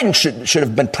 Biden should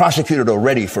have been prosecuted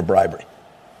already for bribery.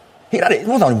 It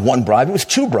wasn't only one bribe, it was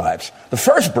 2 bribes. The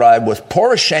first bribe was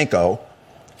Poroshenko,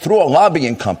 through a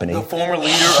lobbying company. The former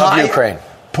leader of Ukraine.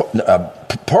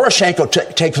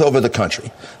 Poroshenko takes over the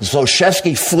country.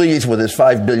 Zlochevsky flees with his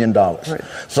 $5 billion.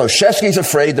 Zlochevsky's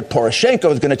afraid that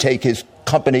Poroshenko is going to take his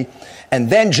company. And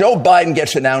then Joe Biden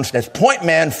gets announced as point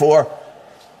man for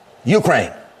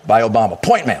Ukraine by Obama.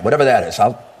 Point man, whatever that is.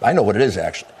 I know what it is,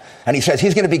 actually. And he says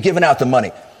he's going to be giving out the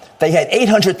money. They had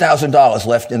 $800,000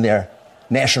 left in their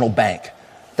national bank.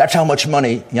 That's how much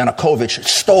money Yanukovych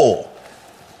stole.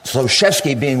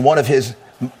 Zlochevsky being one of his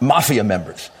mafia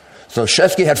members.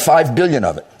 Zlochevsky had $5 billion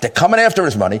of it. They're coming after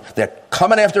his money. They're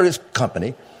coming after his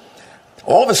company.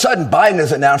 All of a sudden, Biden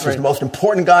is announced as the most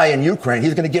important guy in Ukraine.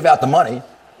 He's going to give out the money.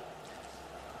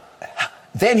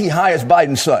 Then he hires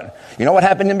Biden's son. You know what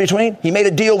happened in between? He made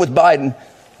a deal with Biden.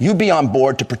 You be on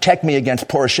board to protect me against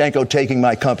Poroshenko taking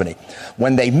my company.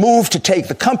 When they moved to take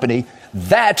the company,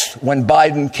 that's when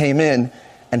Biden came in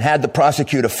and had the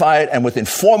prosecutor fired. And within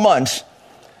 4 months,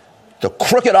 the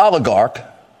crooked oligarch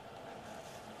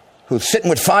who's sitting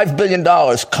with $5 billion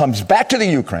comes back to the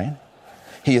Ukraine.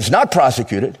 He is not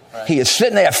prosecuted. He is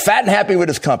sitting there fat and happy with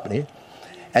his company.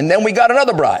 And then we got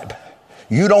another bribe.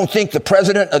 You don't think the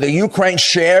president of the Ukraine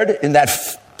shared in that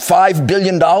 $5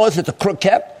 billion that the crook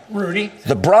kept. Rudy.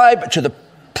 The bribe to the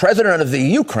president of the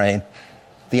Ukraine,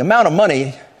 the amount of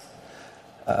money,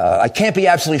 I can't be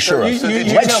absolutely sure of.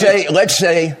 Let's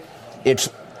say it's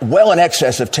well in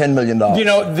excess of $10 million. You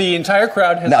know, the entire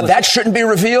crowd has... Now, that shouldn't be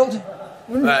revealed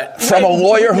from a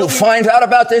lawyer who finds out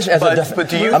about this?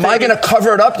 Am I going to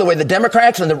cover it up the way the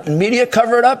Democrats and the media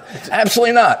cover it up?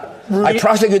 Absolutely not. I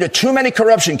prosecuted too many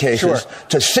corruption cases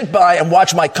to sit by and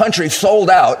watch my country sold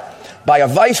out by a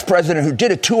vice president who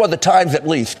did it 2 other times at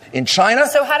least in China.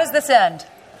 So how does this end?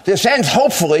 This ends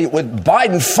hopefully with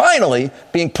Biden finally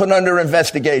being put under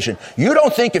investigation. You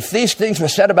don't think if these things were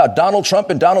said about Donald Trump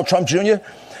and Donald Trump Jr.,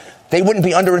 they wouldn't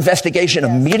be under investigation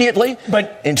immediately?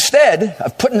 But instead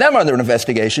of putting them under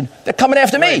investigation, they're coming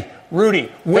after me.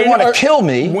 Rudy, they want to kill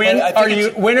me. When are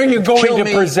you going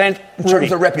to present in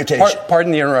terms of reputation?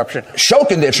 Pardon the interruption.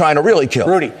 Shokin, they're trying to really kill.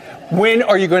 Rudy, when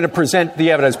are you going to present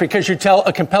the evidence? Because you tell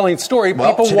a compelling story.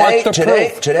 Well, people want the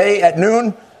proof. Today at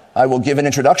noon, I will give an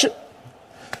introduction.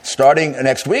 Starting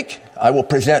next week, I will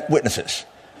present witnesses.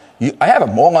 I have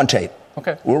them all on tape.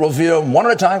 Okay. We'll reveal them one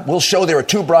at a time. We'll show there are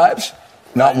 2 bribes.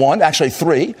 Not one, actually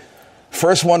 3.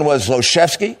 First one was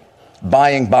Zlochevsky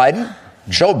buying Biden,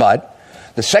 Joe Biden.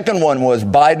 The second one was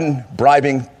Biden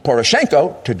bribing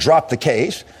Poroshenko to drop the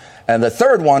case. And the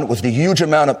third one was the huge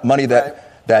amount of money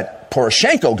that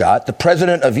Poroshenko got, the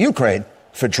president of Ukraine,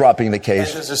 for dropping the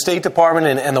case. And does the State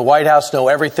Department and the White House know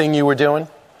everything you were doing?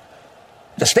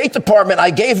 The State Department, I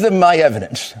gave them my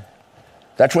evidence.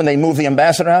 That's when they moved the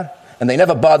ambassador out. And they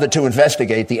never bothered to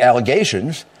investigate the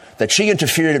allegations that she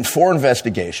interfered in 4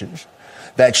 investigations,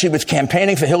 that she was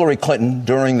campaigning for Hillary Clinton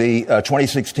during the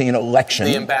 2016 election.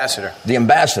 The ambassador. The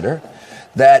ambassador.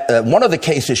 That one of the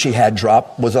cases she had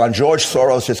dropped was on George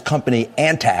Soros' company,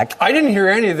 Antac. I didn't hear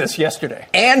any of this yesterday.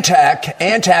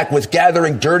 Antac was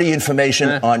gathering dirty information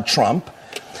on Trump.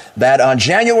 That on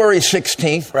January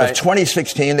 16th of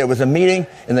 2016, there was a meeting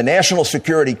in the National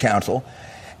Security Council,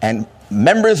 and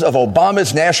members of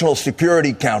Obama's National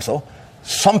Security Council,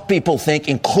 some people think,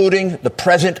 including the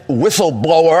present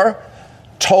whistleblower,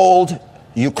 told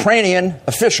Ukrainian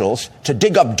officials to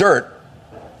dig up dirt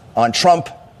on Trump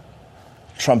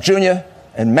Jr.,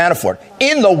 and Manafort.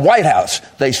 In the White House,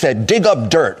 they said, dig up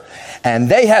dirt. And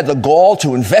they had the gall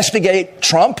to investigate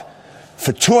Trump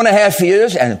for 2.5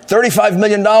 years and $35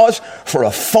 million for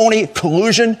a phony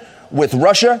collusion with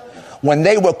Russia when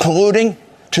they were colluding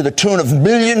to the tune of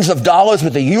millions of dollars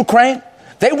with the Ukraine.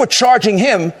 They were charging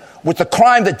him with the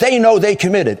crime that they know they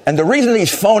committed. And the reason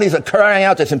these phonies are carrying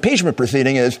out this impeachment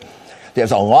proceeding is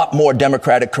there's a lot more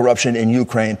Democratic corruption in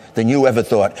Ukraine than you ever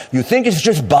thought. You think it's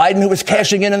just Biden who was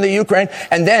cashing in the Ukraine?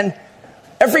 And then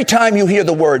every time you hear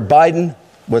the word Biden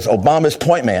was Obama's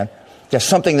point man, there's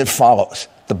something that follows.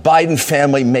 The Biden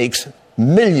family makes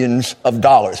millions of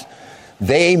dollars.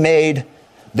 They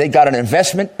got an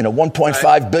investment in a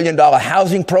 $1.5 billion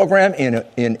housing program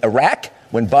in Iraq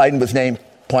when Biden was named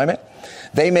point man.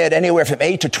 They made anywhere from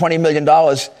 $8 to $20 million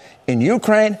in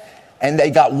Ukraine, and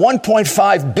they got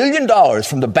 $1.5 billion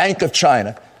from the Bank of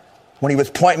China when he was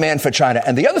point man for China.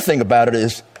 And the other thing about it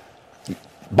is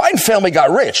Biden family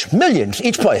got rich, millions,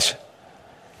 each place.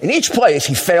 In each place,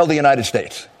 he failed the United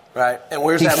States. Right. And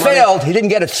where's that money? He failed. He didn't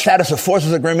get a status of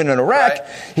forces agreement in Iraq. Right.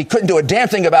 He couldn't do a damn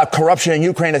thing about corruption in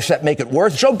Ukraine except make it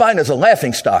worse. Joe Biden is a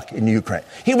laughingstock in Ukraine.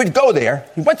 He would go there.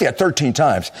 He went there 13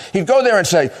 times. He'd go there and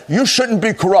say, you shouldn't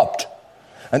be corrupt.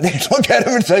 And they'd look at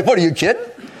him and say, what, are you kidding?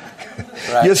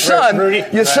 Right. Your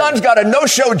son's got a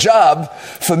no-show job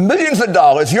for millions of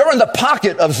dollars. You're in the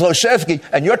pocket of Zlochevsky,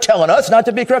 and you're telling us not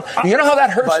to be corrupt. You know how that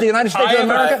hurts the United States of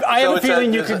America? I have a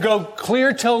feeling you could go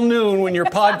clear till noon when your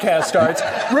podcast starts.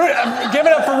 Give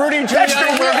it up for Rudy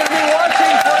Giuliani. We're going to be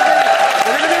watching.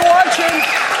 We're going to be watching.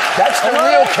 That's the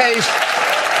real case.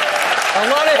 A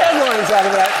lot of headlines out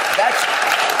of that.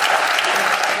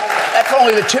 That's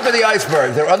only the tip of the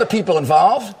iceberg. There are other people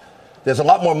involved. There's a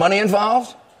lot more money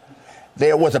involved.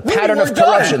 There was a pattern of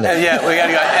corruption there. Yeah, we got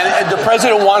to go. And the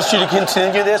president wants you to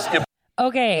continue this?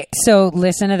 Okay, so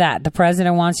listen to that. The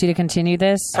president wants you to continue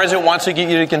this? The president wants to get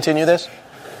you to continue this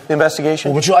investigation?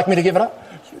 Well, would you like me to give it up?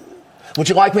 Would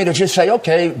you like me to just say,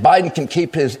 okay, Biden can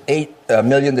keep his $8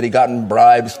 million that he got in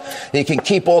bribes. He can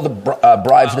keep all the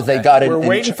bribes that they got in. We're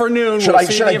waiting for noon. Should I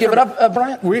give it up,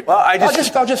 Brian?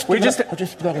 I'll just leave.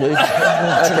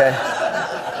 Okay.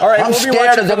 All right, I'm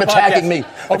scared of them attacking me.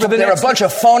 They're a bunch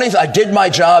of phonies. I did my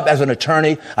job as an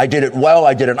attorney. I did it well.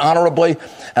 I did it honorably.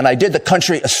 And I did the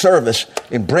country a service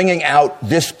in bringing out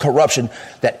this corruption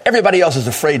that everybody else is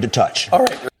afraid to touch. All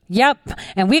right. Yep.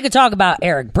 And we could talk about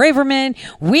Eric Braverman.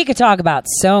 We could talk about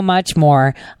so much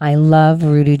more. I love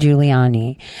Rudy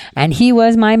Giuliani. And he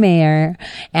was my mayor.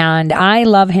 And I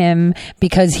love him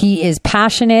because he is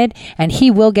passionate and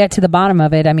he will get to the bottom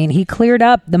of it. I mean, he cleared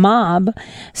up the mob.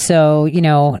 So, you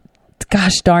know,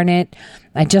 gosh darn it.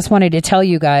 I just wanted to tell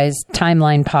you guys,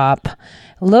 timeline pop.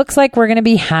 Looks like we're going to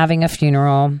be having a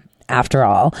funeral after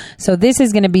all. So this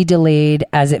is going to be delayed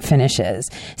as it finishes.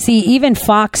 See, even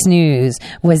Fox News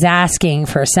was asking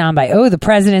for a soundbite. Oh, the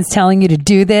president's telling you to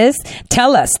do this?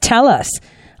 Tell us.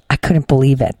 I couldn't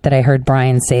believe it that I heard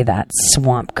Brian say that,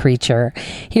 swamp creature.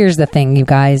 Here's the thing, you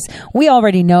guys. We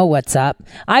already know what's up.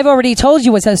 I've already told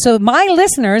you what's up. So my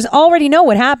listeners already know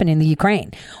what happened in the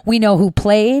Ukraine. We know who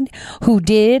played, who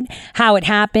did, how it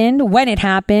happened, when it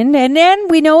happened, and then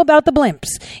we know about the blimps.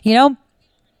 You know,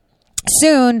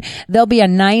 soon there'll be a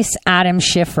nice Adam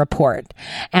Schiff report,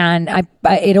 and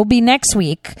it'll be next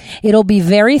week. It'll be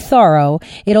very thorough.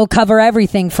 It'll cover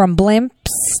everything from blimps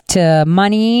to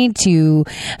money to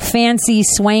fancy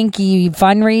swanky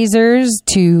fundraisers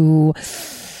to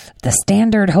the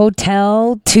Standard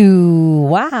Hotel to,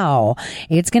 wow,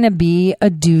 it's going to be a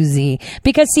doozy.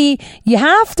 Because, see, you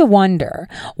have to wonder,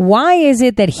 why is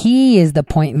it that he is the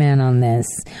point man on this?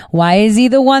 Why is he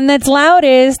the one that's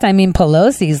loudest? I mean,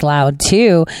 Pelosi's loud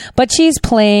too, but she's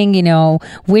playing, you know,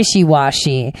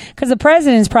 wishy-washy. Because the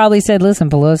president's probably said,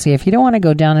 listen, Pelosi, if you don't want to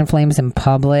go down in flames in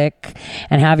public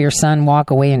and have your son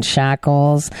walk away in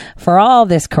shackles for all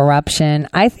this corruption,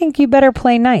 I think you better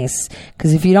play nice.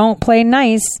 Because if you don't play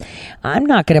nice, I'm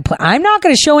not going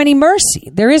to show any mercy.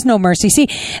 There is no mercy.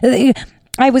 See,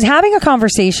 I was having a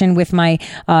conversation with my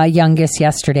youngest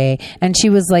yesterday, and she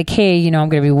was like, hey, you know, I'm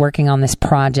going to be working on this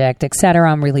project, etc.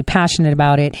 I'm really passionate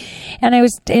about it.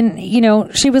 And you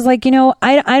know, she was like, you know,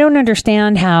 I don't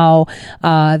understand how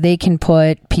they can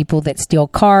put people that steal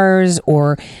cars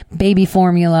or baby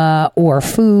formula or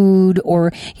food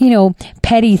or, you know,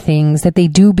 petty things that they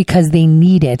do because they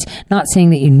need it. Not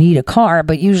saying that you need a car,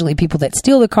 but usually people that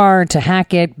steal the car to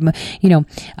hack it, you know,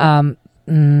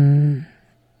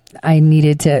 I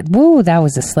needed to, whoa, that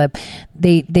was a slip.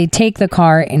 They take the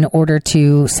car in order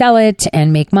to sell it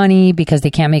and make money because they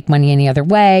can't make money any other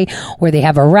way, or they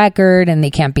have a record and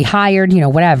they can't be hired, you know,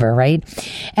 whatever, right?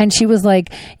 And she was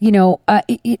like, you know,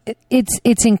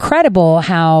 it's incredible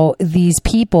how these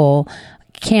people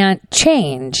can't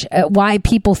change, why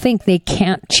people think they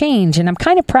can't change. And I'm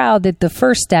kind of proud that the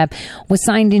first step was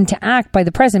signed into act by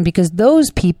the president, because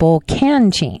those people can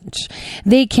change.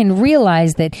 They can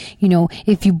realize that, you know,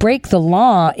 if you break the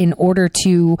law in order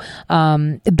to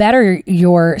better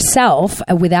yourself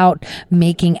without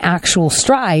making actual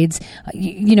strides,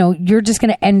 you know, you're just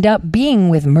going to end up being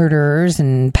with murderers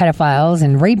and pedophiles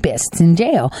and rapists in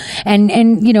jail. And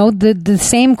you know, the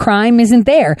same crime isn't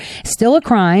there. Still a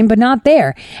crime, but not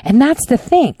there. And that's the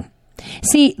thing.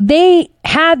 See, they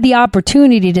had the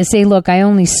opportunity to say, look, I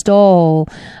only stole,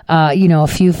 you know, a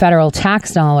few federal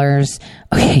tax dollars.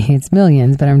 Okay, it's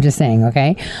millions, but I'm just saying,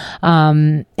 okay?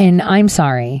 And I'm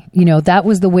sorry. You know, that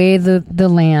was the way the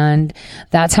land,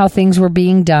 that's how things were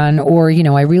being done. Or, you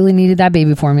know, I really needed that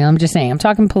baby formula. I'm just saying, I'm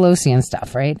talking Pelosi and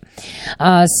stuff, right?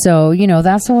 So, you know,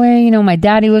 that's the way, you know, my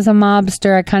daddy was a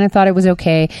mobster. I kind of thought it was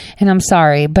okay. And I'm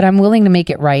sorry, but I'm willing to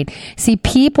make it right. See,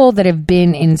 people that have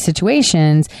been in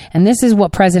situations, and this is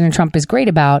what President Trump is great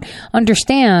about,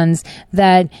 understands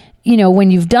that, you know,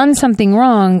 when you've done something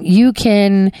wrong, you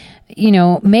can, you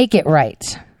know, make it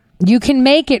right. You can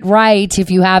make it right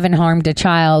if you haven't harmed a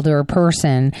child or a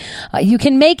person. You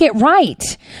can make it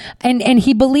right. And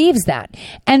he believes that.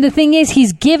 And the thing is,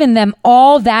 he's given them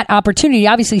all that opportunity.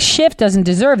 Obviously, Schiff doesn't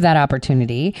deserve that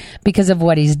opportunity because of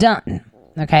what he's done.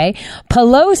 Okay.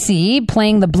 Pelosi,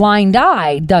 playing the blind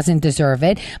eye, doesn't deserve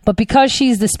it. But because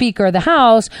she's the Speaker of the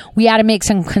House, we had to make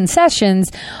some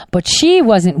concessions. But she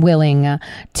wasn't willing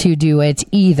to do it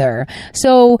either.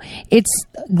 So it's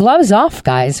gloves off,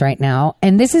 guys, right now.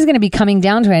 And this is going to be coming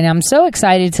down to it. And I'm so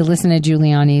excited to listen to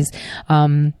Giuliani's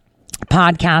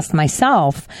podcast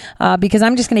myself, because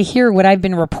I'm just going to hear what I've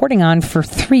been reporting on for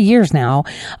 3 years now.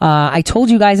 I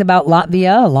told you guys about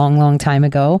Latvia a long time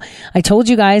ago. I told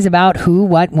you guys about who,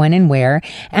 what, when, and where.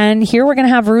 And here we're going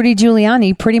to have Rudy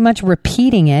Giuliani pretty much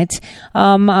repeating it,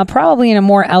 probably in a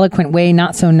more eloquent way,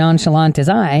 not so nonchalant as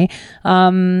I,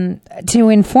 to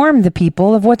inform the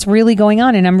people of what's really going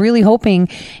on. And I'm really hoping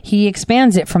he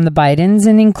expands it from the Bidens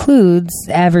and includes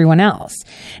everyone else.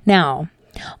 Now,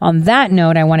 on that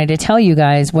note, I wanted to tell you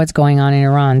guys what's going on in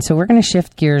Iran. So we're going to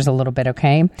shift gears a little bit,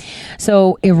 okay?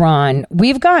 So Iran,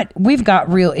 we've got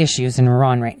real issues in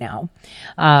Iran right now.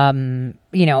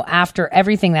 After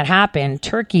everything that happened,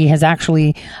 Turkey has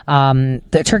actually,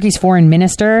 Turkey's foreign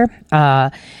minister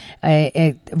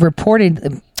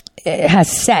has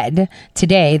said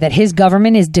today that his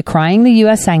government is decrying the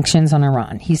U.S. sanctions on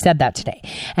Iran. He said that today.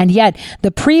 And yet the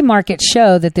pre-market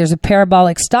show that there's a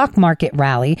parabolic stock market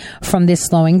rally from this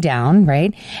slowing down,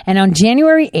 right? And on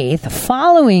January 8th,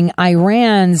 following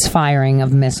Iran's firing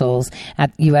of missiles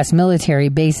at U.S. military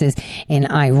bases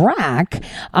in Iraq,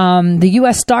 the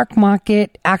U.S. stock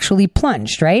market actually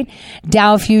plunged, right?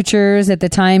 Dow futures at the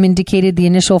time indicated the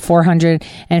initial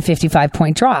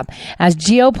 455-point drop as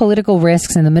geopolitical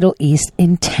risks in the Middle East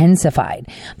intensified.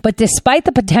 But despite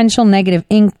the potential negative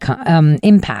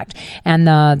impact and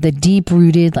the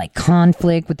deep-rooted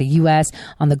conflict with the U.S.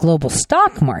 on the global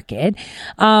stock market,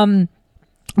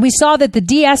 we saw that the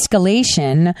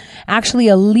de-escalation actually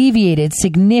alleviated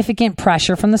significant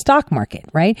pressure from the stock market,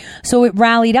 right? So it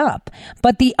rallied up.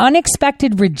 But the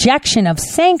unexpected rejection of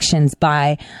sanctions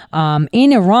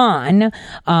in Iran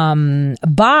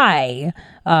by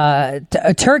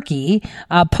Turkey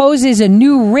poses a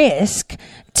new risk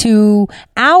to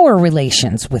our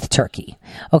relations with Turkey.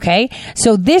 Okay.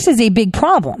 So this is a big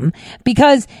problem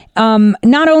because,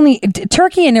 not only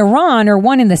Turkey and Iran are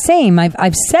one and the same.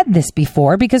 I've said this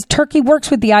before because Turkey works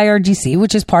with the IRGC,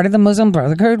 which is part of the Muslim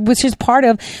Brotherhood, which is part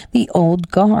of the old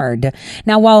guard.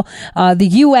 Now, while, the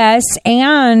U.S.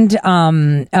 and,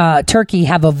 Turkey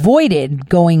have avoided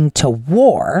going to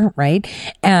war, right?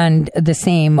 And the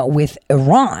same with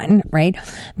Iran, right?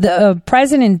 The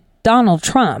President Donald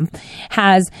Trump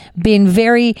has been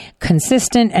very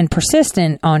consistent and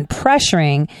persistent on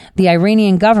pressuring the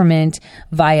Iranian government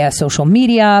via social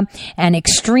media and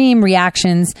extreme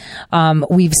reactions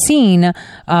we've seen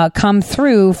come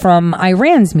through from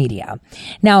Iran's media.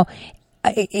 Now,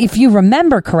 if you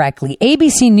remember correctly,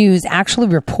 ABC News actually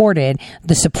reported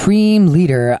the Supreme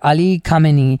Leader, Ali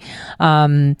Khamenei,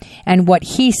 and what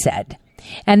he said.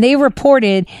 And they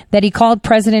reported that he called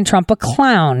President Trump a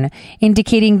clown,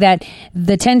 indicating that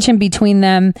the tension between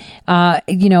them,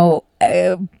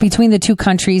 between the two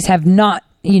countries have not,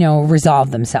 resolve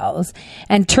themselves.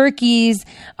 And Turkey's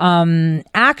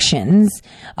actions,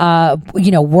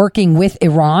 working with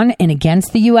Iran and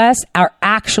against the U.S. are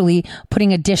actually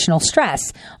putting additional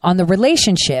stress on the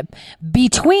relationship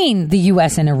between the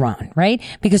U.S. and Iran, right?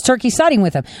 Because Turkey's siding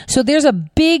with them. So there's a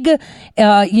big,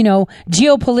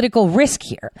 geopolitical risk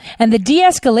here. And the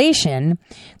de-escalation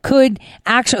could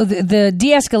actually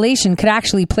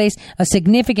place a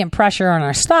significant pressure on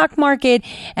our stock market.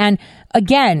 And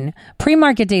again,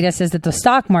 pre-market data says that the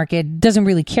stock market doesn't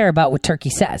really care about what Turkey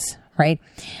says, right?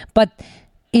 But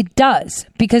it does,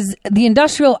 because the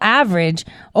industrial average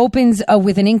opens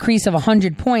with an increase of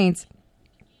 100 points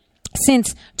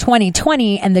since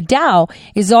 2020, and the Dow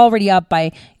is already up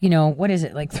by,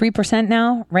 3%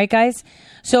 now, right, guys?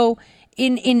 So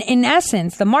in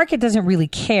essence, the market doesn't really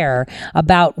care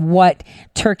about what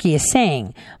Turkey is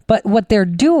saying, but what they're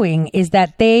doing is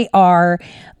that they are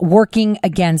working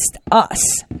against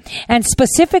us, and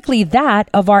specifically that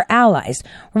of our allies.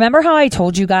 Remember how I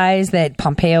told you guys that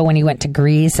Pompeo, when he went to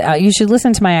Greece, you should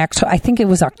listen to my, I think it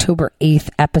was October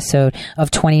 8th episode of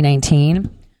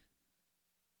 2019.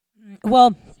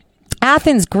 Well,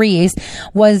 Athens, Greece,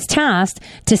 was tasked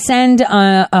to send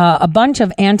a bunch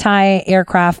of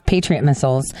anti-aircraft Patriot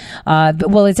missiles.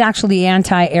 It's actually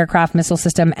anti-aircraft missile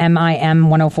system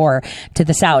MIM-104 to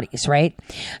the Saudis, right?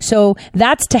 So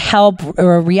that's to help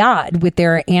Riyadh with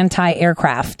their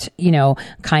anti-aircraft,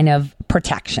 kind of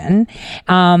protection,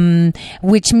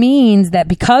 which means that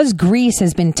because Greece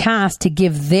has been tasked to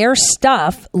give their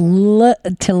stuff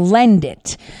to lend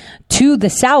it to the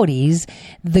Saudis,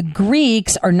 the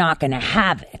Greeks are not going to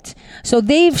have it. So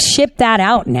they've shipped that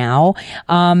out now,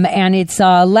 and it's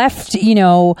left,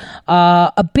 a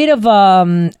bit of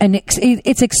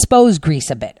it's exposed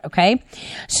Greece a bit. Okay,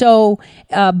 so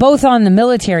both on the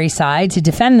military side to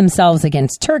defend themselves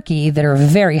against Turkey that are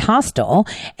very hostile,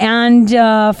 and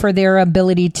for their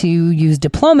ability to use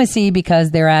diplomacy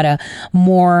because they're at a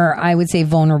more, I would say,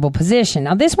 vulnerable position.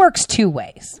 Now this works two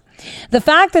ways. The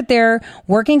fact that they're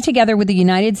working together with the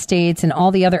United States and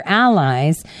all the other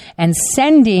allies and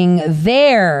sending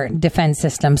their defense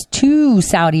systems to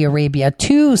Saudi Arabia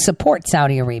to support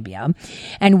Saudi Arabia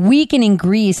and weakening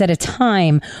Greece at a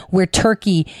time where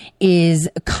Turkey is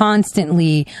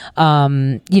constantly,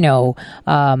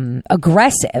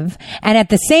 aggressive. And at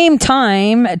the same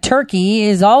time, Turkey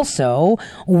is also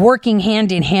working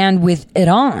hand in hand with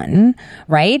Iran,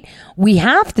 right? We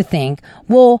have to think,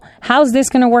 well, how's this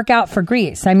going to work out for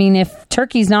Greece? I mean, if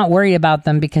Turkey's not worried about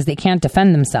them because they can't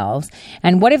defend themselves,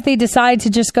 and what if they decide to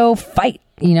just go fight,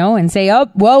 and say, oh,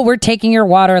 well, we're taking your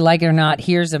water like it or not,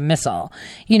 here's a missile.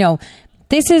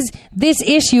 This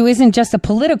issue isn't just a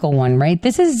political one, right?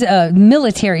 This is a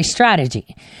military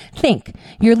strategy. Think,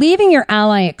 you're leaving your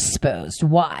ally exposed.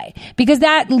 Why? Because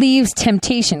that leaves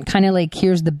temptation, kind of like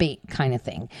here's the bait kind of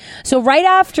thing. So right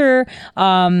after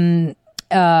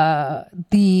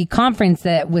the conference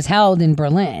that was held in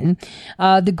Berlin,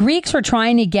 the Greeks were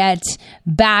trying to get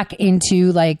back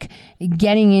into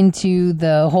getting into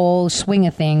the whole swing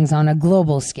of things on a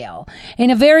global scale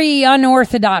in a very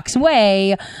unorthodox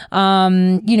way.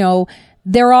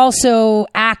 They're also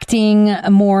acting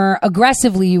more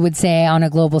aggressively, you would say, on a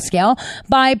global scale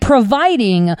by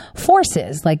providing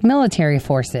forces, like military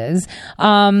forces,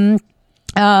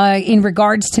 in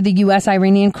regards to the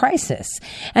U.S.-Iranian crisis.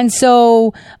 And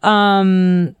so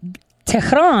Tehran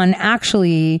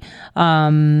actually,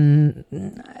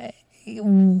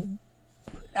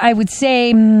 I would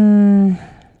say,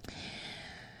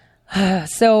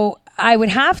 so I would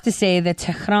have to say that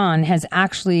Tehran has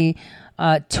actually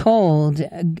told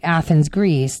Athens,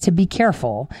 Greece, to be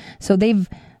careful. So they've,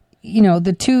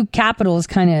 the two capitals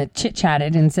kind of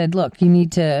chit-chatted and said, look, you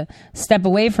need to step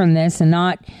away from this and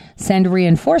not send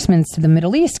reinforcements to the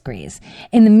Middle East, Greece.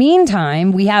 In the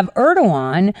meantime, we have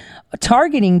Erdogan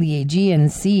targeting the Aegean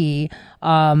Sea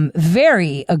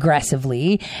very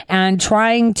aggressively and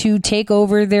trying to take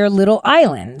over their little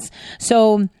islands.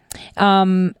 So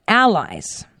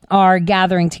allies are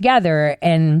gathering together,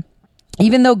 and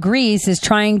even though Greece is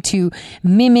trying to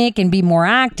mimic and be more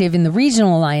active in the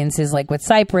regional alliances, like with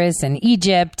Cyprus and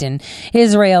Egypt and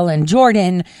Israel and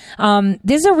Jordan,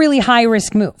 this is a really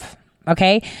high-risk move,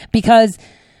 okay? Because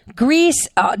Greece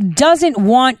doesn't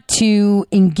want to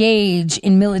engage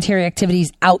in military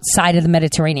activities outside of the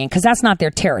Mediterranean, because that's not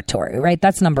their territory, right?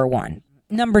 That's number one.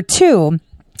 Number two,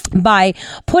 by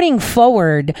putting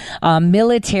forward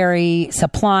military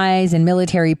supplies and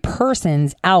military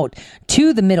persons out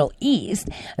to the Middle East,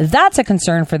 that's a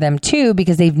concern for them too,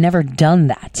 because they've never done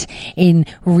that in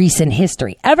recent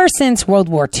history. Ever since World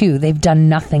War II, they've done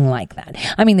nothing like that.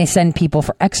 I mean, they send people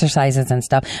for exercises and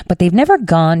stuff, but they've never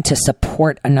gone to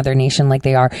support another nation like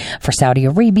they are for Saudi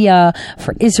Arabia,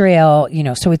 for Israel,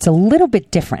 so it's a little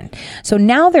bit different. So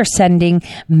now they're sending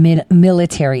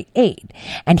military aid.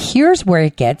 And here's where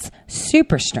it gets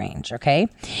super strange, okay?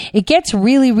 It gets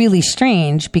really, really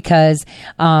strange because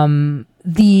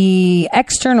the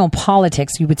external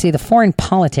politics, you would say the foreign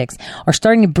politics, are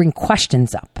starting to bring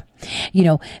questions up.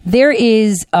 There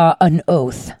is an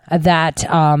oath that,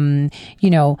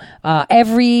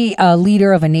 every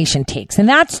leader of a nation takes, and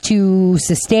that's to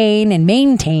sustain and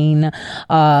maintain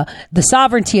the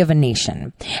sovereignty of a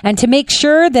nation and to make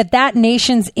sure that that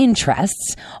nation's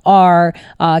interests are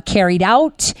carried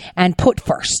out and put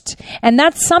first. And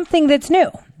that's something that's new.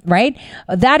 Right?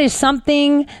 That is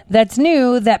something that's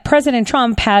new that President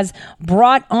Trump has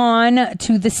brought on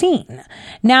to the scene.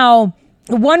 Now,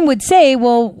 one would say,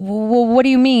 well, what do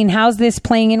you mean? How's this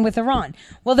playing in with Iran?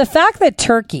 Well, the fact that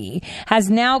Turkey has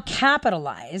now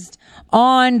capitalized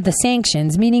on the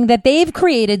sanctions, meaning that they've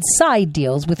created side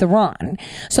deals with Iran.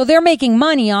 So they're making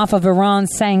money off of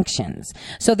Iran's sanctions.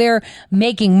 So they're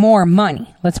making more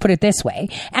money, let's put it this way,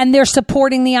 and they're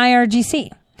supporting the IRGC.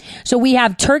 So we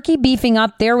have Turkey beefing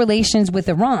up their relations with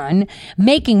Iran,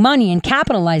 making money and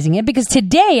capitalizing it, because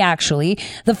today, actually,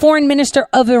 the foreign minister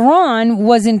of Iran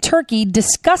was in Turkey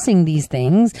discussing these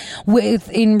things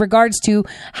in regards to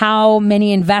how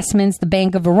many investments the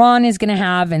Bank of Iran is going to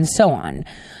have and so on.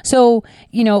 So,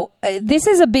 this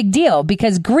is a big deal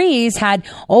because Greece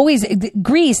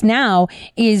now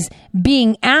is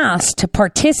being asked to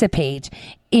participate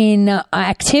in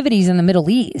activities in the Middle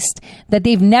East that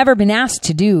they've never been asked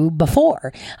to do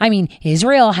before. I mean,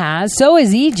 Israel has, so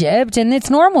has Egypt, and it's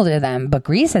normal to them, but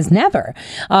Greece has never.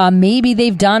 Maybe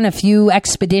they've done a few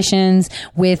expeditions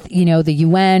with, the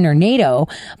UN or NATO,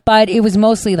 but it was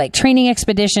mostly like training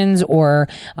expeditions or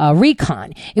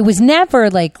recon. It was never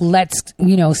like, let's,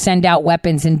 send out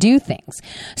weapons and do things.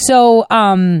 So,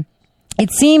 it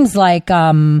seems like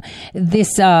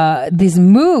this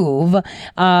move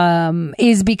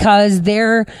is because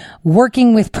they're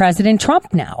working with President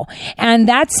Trump now, and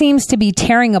that seems to be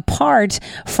tearing apart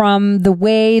from the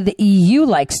way the EU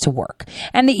likes to work.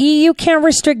 And the EU can't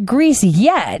restrict Greece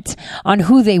yet on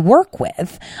who they work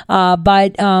with,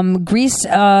 but Greece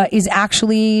is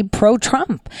actually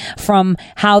pro-Trump from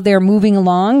how they're moving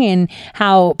along and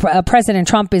how President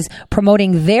Trump is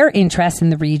promoting their interests in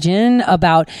the region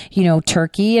about,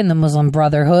 Turkey and the Muslim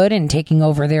Brotherhood and taking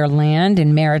over their land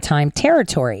and maritime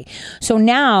territory. So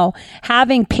now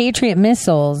having Patriot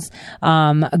missiles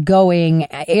going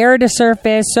air to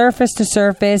surface, surface to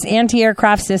surface,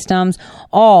 anti-aircraft systems,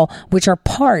 all which are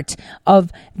part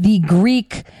of the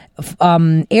Greek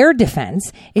air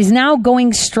defense, is now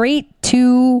going straight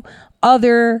to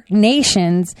other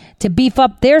nations to beef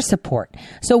up their support.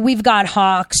 So we've got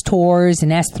Hawks, Tors,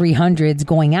 and S-300s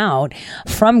going out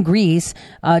from Greece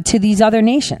to these other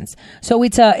nations. So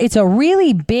it's a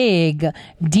really big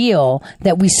deal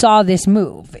that we saw this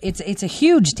move. It's a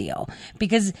huge deal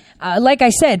because, like I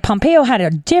said, Pompeo had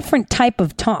a different type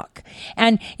of talk.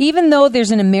 And even though there's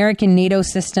an American NATO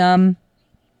system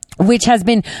which has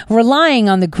been relying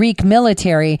on the Greek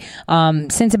military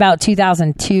since about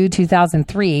 2002,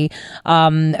 2003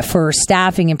 for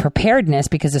staffing and preparedness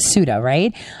because of Suda,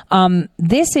 right?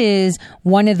 This is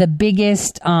one of the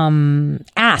biggest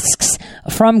asks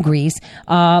from Greece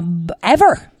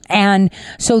ever. And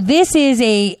so this is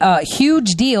a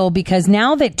huge deal because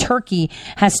now that Turkey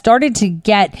has started to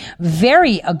get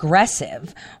very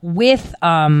aggressive with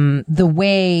the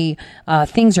way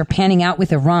things are panning out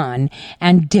with Iran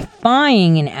and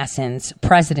defying, in essence,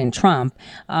 President Trump,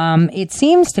 it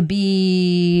seems to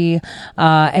be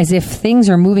as if things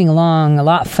are moving along a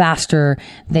lot faster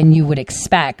than you would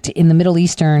expect in the Middle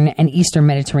Eastern and Eastern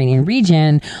Mediterranean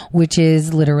region, which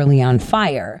is literally on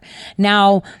fire.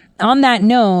 Now, on that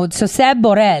note, Josep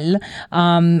Borrell,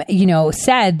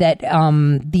 said that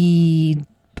the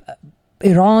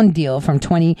Iran deal from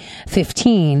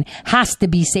 2015 has to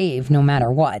be saved no matter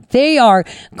what. They are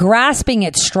grasping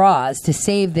at straws to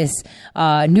save this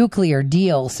nuclear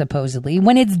deal, supposedly,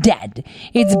 when it's dead.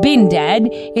 It's been dead.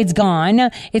 It's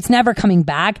gone. It's never coming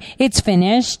back. It's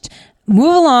finished.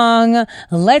 Move along.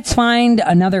 Let's find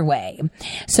another way.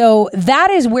 So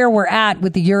that is where we're at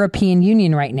with the European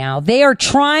Union right now. They are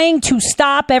trying to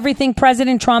stop everything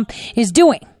President Trump is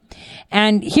doing.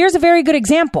 And here's a very good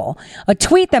example. A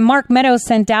tweet that Mark Meadows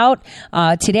sent out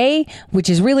today, which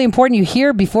is really important you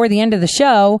hear before the end of the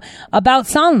show, about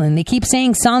Sondland. They keep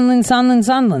saying Sondland, Sondland,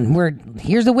 Sondland.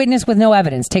 Here's a witness with no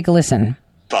evidence. Take a listen.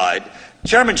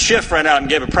 Chairman Schiff ran out and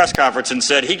gave a press conference and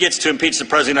said he gets to impeach the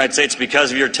President of the United States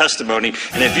because of your testimony.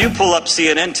 And if you pull up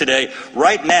CNN today,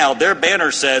 right now, their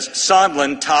banner says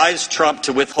Sondland ties Trump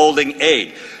to withholding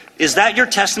aid. Is that your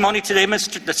testimony today,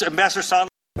 Ambassador Sondland?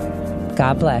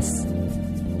 God bless.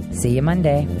 See you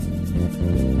Monday.